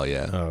Charvel,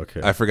 yeah. Oh,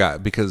 okay. I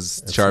forgot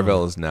because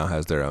Charvel now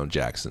has their own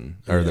Jackson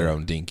or their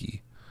own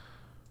Dinky.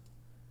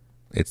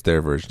 It's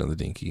their version of the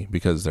Dinky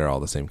because they're all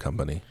the same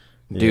company.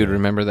 Dude, Yeah.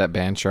 remember that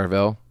band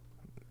Charvel?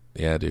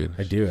 Yeah, dude.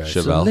 I do,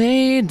 actually. Chevelle.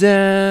 Lay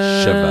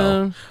down.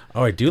 Chevelle.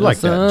 Oh, I do like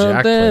that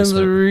jack Something's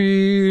placement.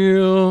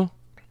 real.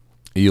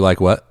 You like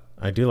what?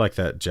 I do like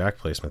that jack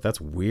placement.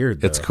 That's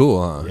weird, though. It's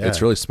cool, huh? Yeah.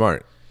 It's really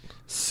smart.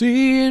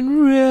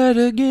 Seeing red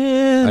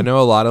again. I know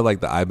a lot of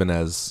like the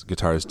Ibanez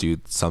guitars do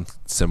some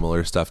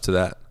similar stuff to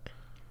that.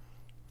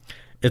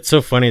 It's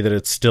so funny that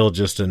it's still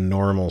just a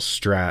normal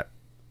Strat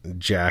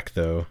jack,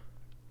 though.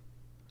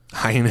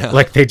 I know.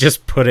 Like, they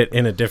just put it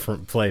in a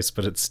different place,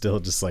 but it's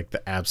still just like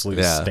the absolute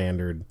Yeah.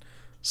 standard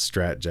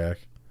Strat jack.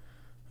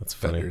 That's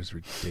funny. Fender's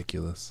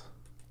ridiculous.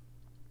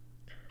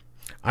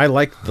 I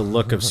like the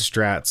look of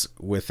Strats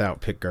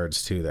without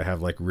pickguards, too, that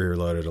have like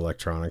rear-loaded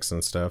electronics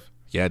and stuff.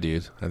 Yeah,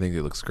 dude. I think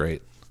it looks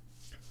great.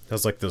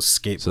 That's like those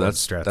skateboard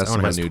that's- Strats. that's Oh,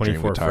 and it my has new dream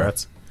 24 guitar.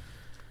 frets.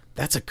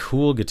 That's a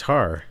cool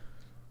guitar.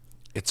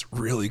 It's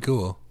really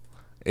cool.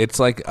 It's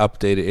like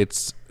updated.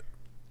 It's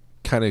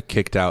kind of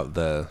kicked out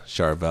the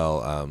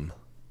Charvel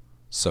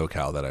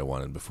SoCal that I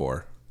wanted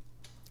before,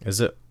 Is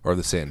it or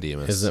the San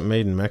Dimas. Is it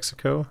made in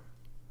Mexico?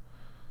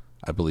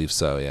 I believe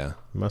so. Yeah.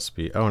 Must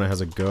be. Oh, and it has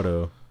a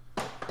Goto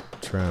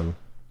trem.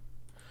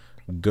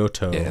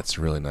 Goto. Yeah, it's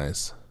really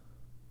nice.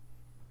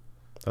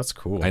 That's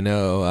cool. I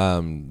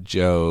know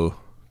Joe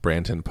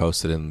Branton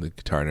posted in the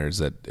Guitar Nerds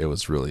that it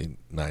was really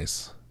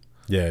nice,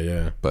 Yeah,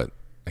 yeah. but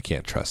I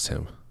can't trust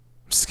him.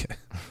 I'm just kidding.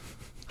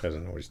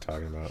 Doesn't know what he's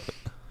talking about.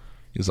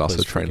 He was also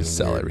Plays trying to freaking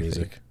sell weird everything.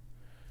 music.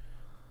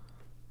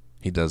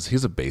 He does.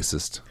 He's a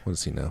bassist. What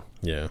does he know?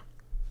 Yeah.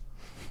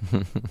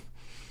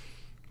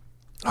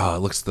 Oh, it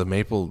looks the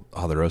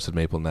roasted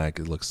maple neck.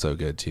 It looks so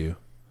good too.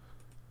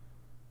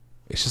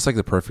 It's just like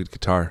the perfect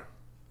guitar.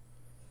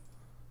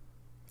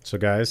 So,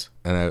 guys,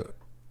 And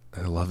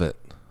I love it.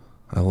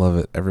 I love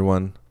it.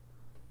 Everyone,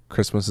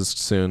 Christmas is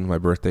soon. My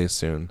birthday is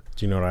soon.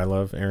 do you know what I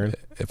love, Aaron?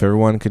 If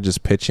everyone could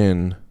just pitch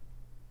in,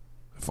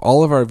 if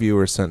all of our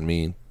viewers sent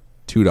me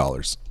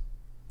 $2,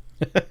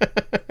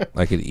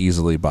 I could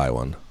easily buy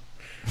one.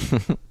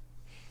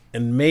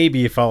 And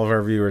maybe if all of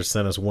our viewers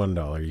sent us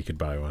 $1, you could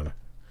buy one.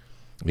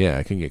 Yeah,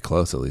 I can get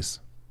close at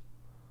least.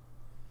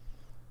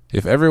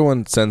 If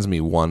everyone sends me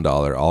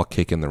 $1, I'll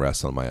kick in the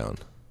rest on my own.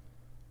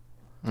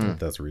 I think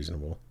that's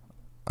reasonable.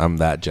 I'm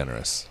that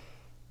generous.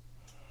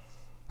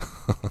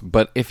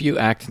 But if you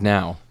act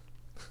now,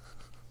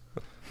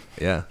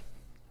 Yeah.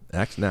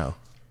 Act now.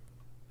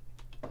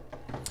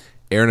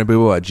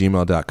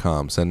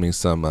 AaronAbubo@gmail.com. Send me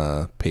some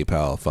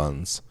PayPal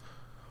funds.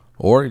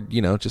 Or,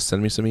 just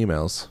send me some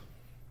emails.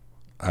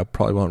 I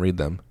probably won't read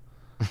them.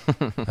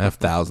 I have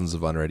thousands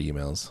of unread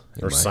emails.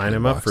 Or sign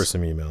him up for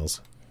some emails.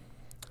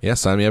 Yeah,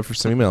 sign me up for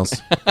some emails.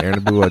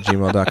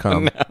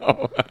 AaronAbubo@gmail.com.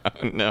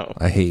 no.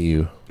 I hate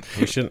you.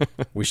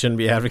 We shouldn't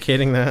be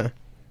advocating that.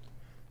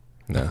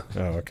 No.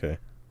 Oh, okay.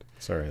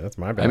 Sorry, that's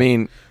my bad. I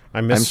mean,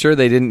 I'm sure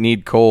they didn't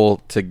need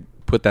Cole to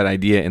put that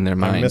idea in their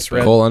mind.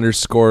 misread.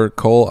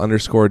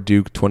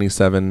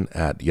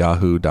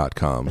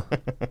 Cole_Duke27@yahoo.com.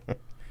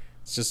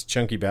 It's just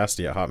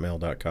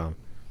chunkybasty@hotmail.com.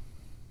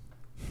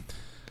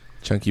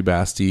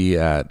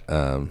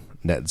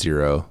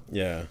 chunkybasty@netzero.com.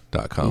 Yeah.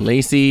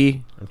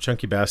 Lacey I'm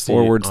Chunky Basti /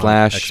 on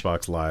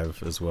Xbox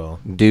Live as well.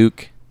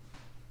 Duke.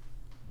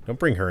 Don't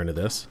bring her into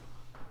this.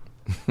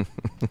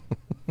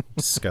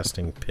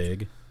 Disgusting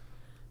pig.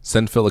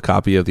 Send Phil a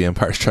copy of The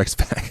Empire Strikes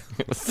Back.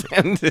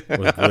 Send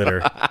With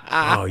glitter.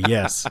 Oh,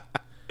 yes.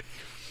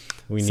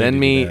 We need Send to do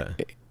me.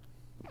 that.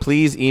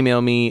 Please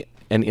email me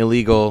an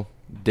illegal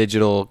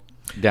digital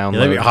download. Yeah,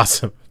 that'd be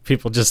awesome.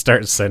 People just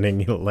start sending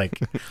you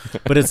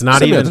but it's not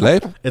Send me even a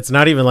tape. it's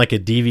not even like a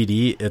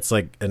DVD. It's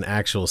like an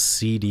actual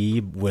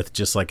CD with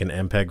just like an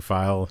MPEG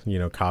file,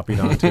 copied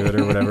onto it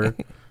or whatever.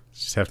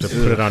 Just have to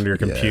put it onto your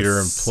computer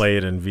and Yes. play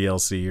it in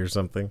VLC or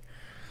something.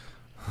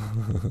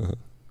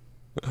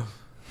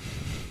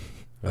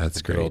 That's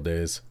the good great. old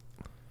days.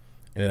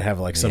 And it'd have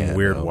like some Yeah,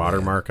 weird no,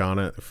 watermark on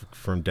it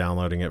from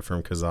downloading it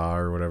from Kazaa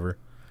or whatever.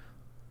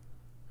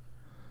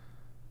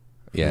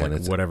 Yeah, and Like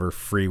it's whatever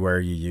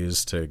freeware you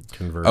use to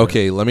convert.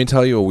 okay. Let me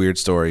tell you a weird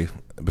story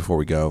before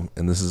we go,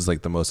 and this is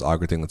like the most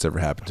awkward thing that's ever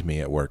happened to me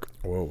at work.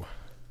 Whoa.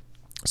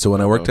 So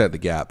when I worked at the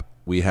Gap,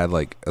 we had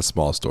like a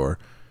small store,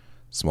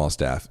 small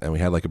staff, and we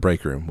had like a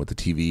break room with a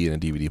TV and a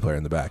DVD player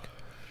in the back.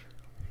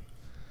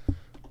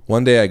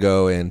 One day I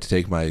go in to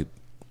take my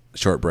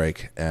short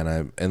break, and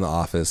I'm in the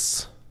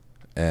office,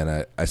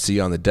 and I see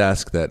on the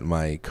desk that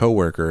my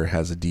coworker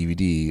has a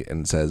DVD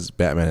and it says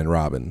Batman and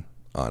Robin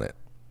on it.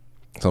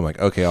 So I'm like,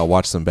 okay, I'll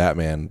watch some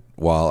Batman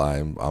while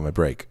I'm on my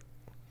break.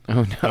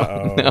 Oh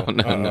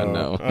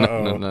no!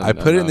 I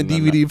put it in the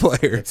DVD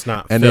player. It's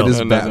not and Phil. it is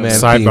No, no, no. Batman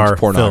Sidebar, themed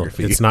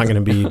pornography. Phil. It's not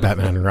going to be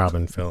Batman and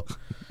Robin, Phil.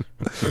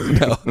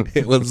 No,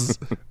 it was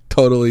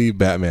totally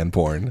Batman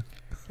porn.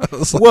 I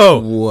was like, Whoa,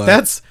 what?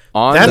 that's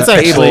On that's the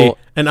actually table.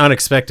 an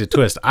unexpected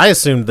twist. I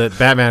assumed that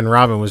Batman and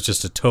Robin was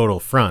just a total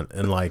front,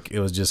 and it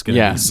was just going to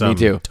Yeah, be me some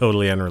too.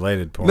 totally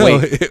unrelated porn. no,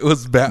 Wait. it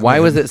was Batman. Why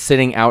was it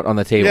sitting out on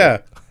the table? Yeah,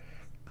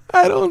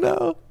 I don't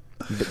know.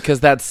 Because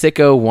that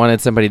sicko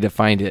wanted somebody to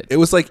find it. It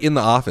was like in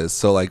the office,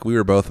 so like we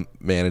were both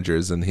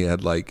managers, and he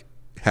had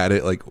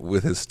it like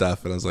with his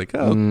stuff, and I was like,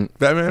 oh,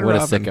 Batman and what a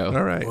Robin. sicko.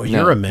 All right. well, No,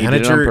 you're a he did it on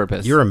manager.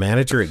 purpose. You're a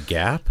manager at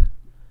Gap.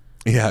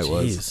 Yeah, it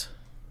was. Jeez,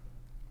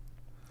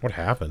 what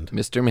happened?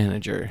 Mr.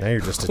 Manager. Now you're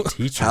just a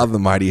teacher. How the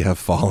mighty have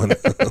fallen.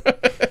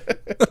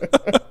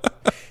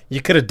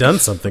 You could have done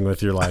something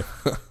with your life.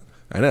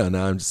 I know.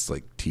 Now I'm just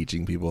like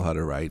teaching people how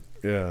to write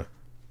Yeah.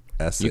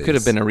 essays. You could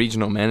have been a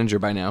regional manager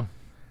by now.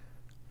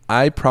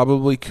 I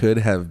probably could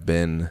have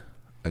been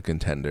a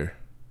contender.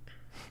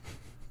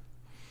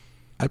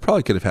 I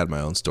probably could have had my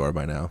own store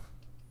by now.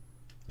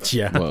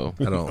 Yeah. Whoa.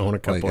 I don't own a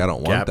couple I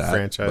don't Gap want that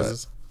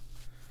franchises.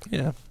 but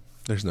yeah,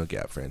 there's no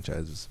Gap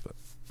franchises, but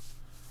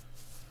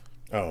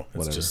Oh, it's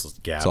Whatever.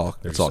 just Gap. It's all-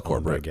 They're it's all just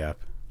owned by corporate. Gap.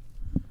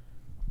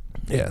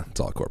 yeah, it's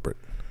all corporate.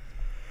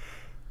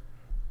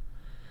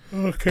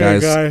 Okay,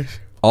 Guys.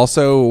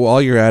 Also,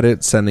 while you're at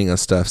it, sending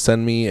us stuff,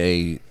 send me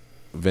a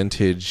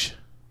vintage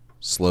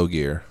slow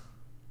gear.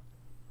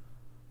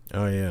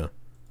 Oh yeah.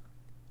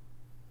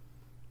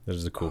 That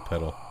is a cool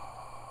pedal.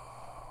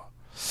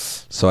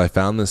 So I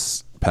found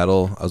this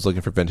pedal. I was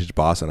looking for vintage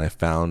Boss, and I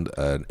found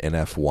an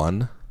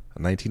NF1,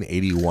 a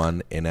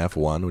 1981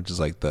 NF1, which is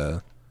like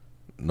the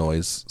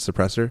noise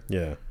suppressor.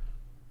 Yeah.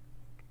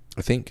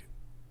 I think.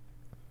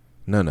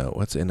 No.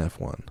 What's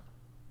NF1?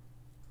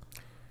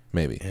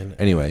 Maybe. NF.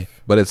 Anyway,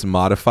 but it's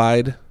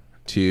modified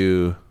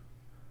to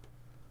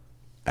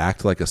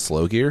act like a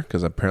slow gear,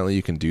 because apparently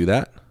you can do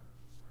that.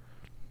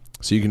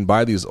 So you can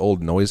buy these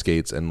old noise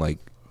gates and like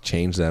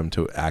change them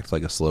to act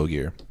like a slow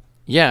gear.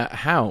 Yeah,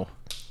 how?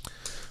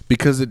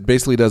 Because it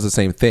basically does the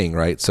same thing,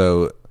 right?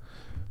 So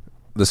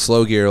the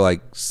slow gear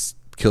like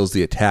kills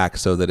the attack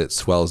so that it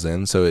swells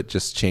in. So it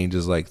just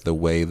changes like the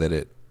way that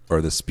it,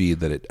 or the speed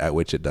that it, at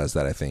which it does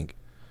that, I think.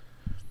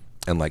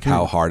 And like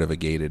how hard of a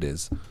gate it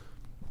is.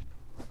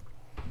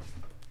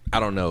 I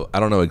don't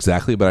know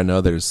exactly, but I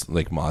know there's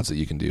like mods that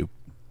you can do.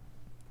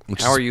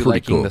 How are you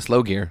liking the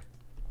slow gear?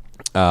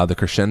 The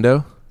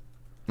crescendo?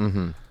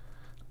 Mm-hmm.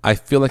 I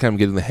feel like I'm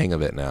getting the hang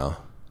of it now.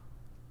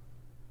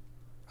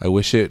 I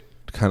wish it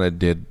kind of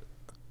did.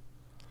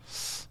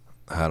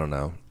 I don't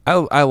know.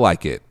 I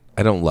like it.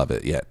 I don't love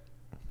it yet.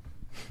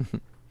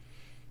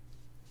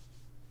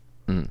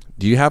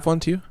 Do you have one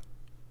too?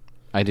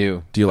 I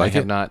do. Do you like it? I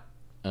have not.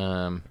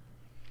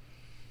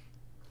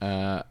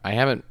 I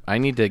haven't. I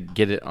need to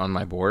get it on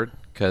my board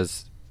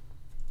because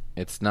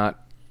it's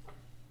not.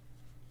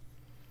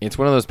 It's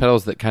one of those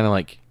pedals that kind of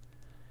like.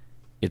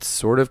 It's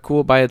sort of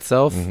cool by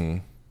itself,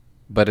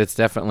 but it's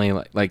definitely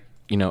like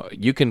you know,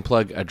 you can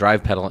plug a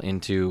drive pedal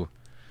into,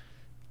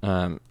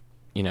 you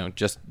know,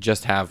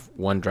 just have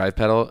one drive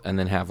pedal and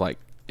then have like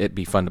it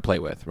be fun to play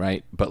with,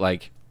 right? But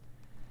like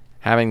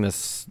having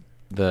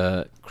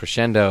the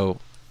crescendo,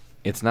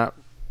 it's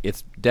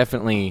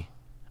definitely,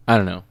 I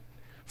don't know.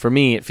 For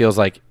me, it feels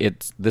like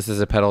this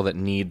is a pedal that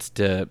needs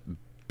to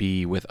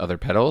be with other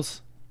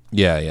pedals.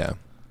 Yeah.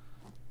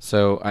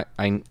 So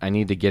I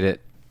need to get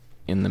it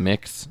in the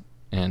mix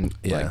and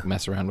like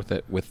mess around with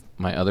it with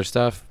my other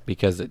stuff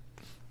because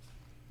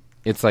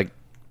it's like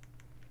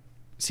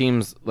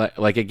seems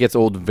like it gets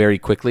old very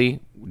quickly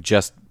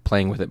just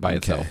playing with it by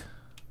itself.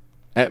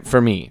 For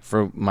me,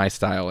 for my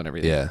style and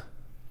everything.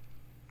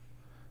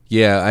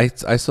 Yeah,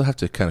 I still have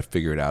to kind of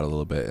figure it out a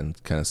little bit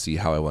and kind of see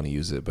how I want to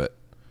use it, but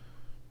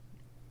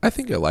I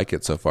think I like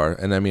it so far.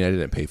 And I mean, I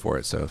didn't pay for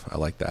it, so I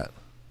like that.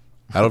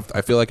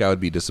 I feel like I would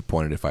be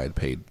disappointed if I had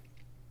paid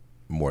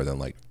more than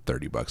like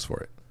 $30 for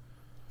it.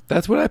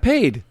 That's what I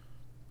paid.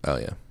 Oh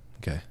yeah.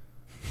 Okay.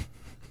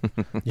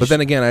 But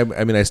then again,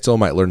 I mean, I still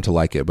might learn to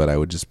like it, but I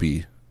would just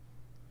be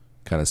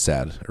kind of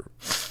sad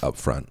up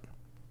front.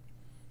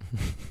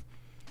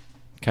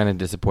 Kind of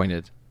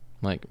disappointed.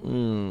 Like,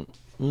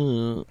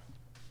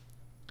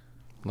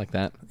 like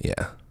that.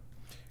 Yeah.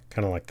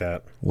 Kind of like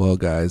that. Well,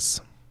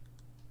 guys,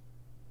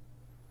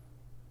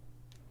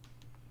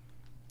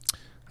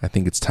 I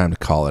think it's time to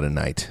call it a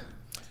night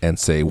and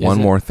say one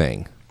more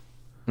thing.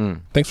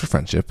 Thanks for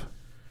friendship.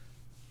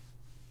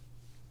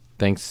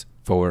 Thanks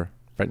for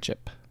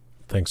friendship.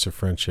 Thanks for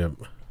friendship.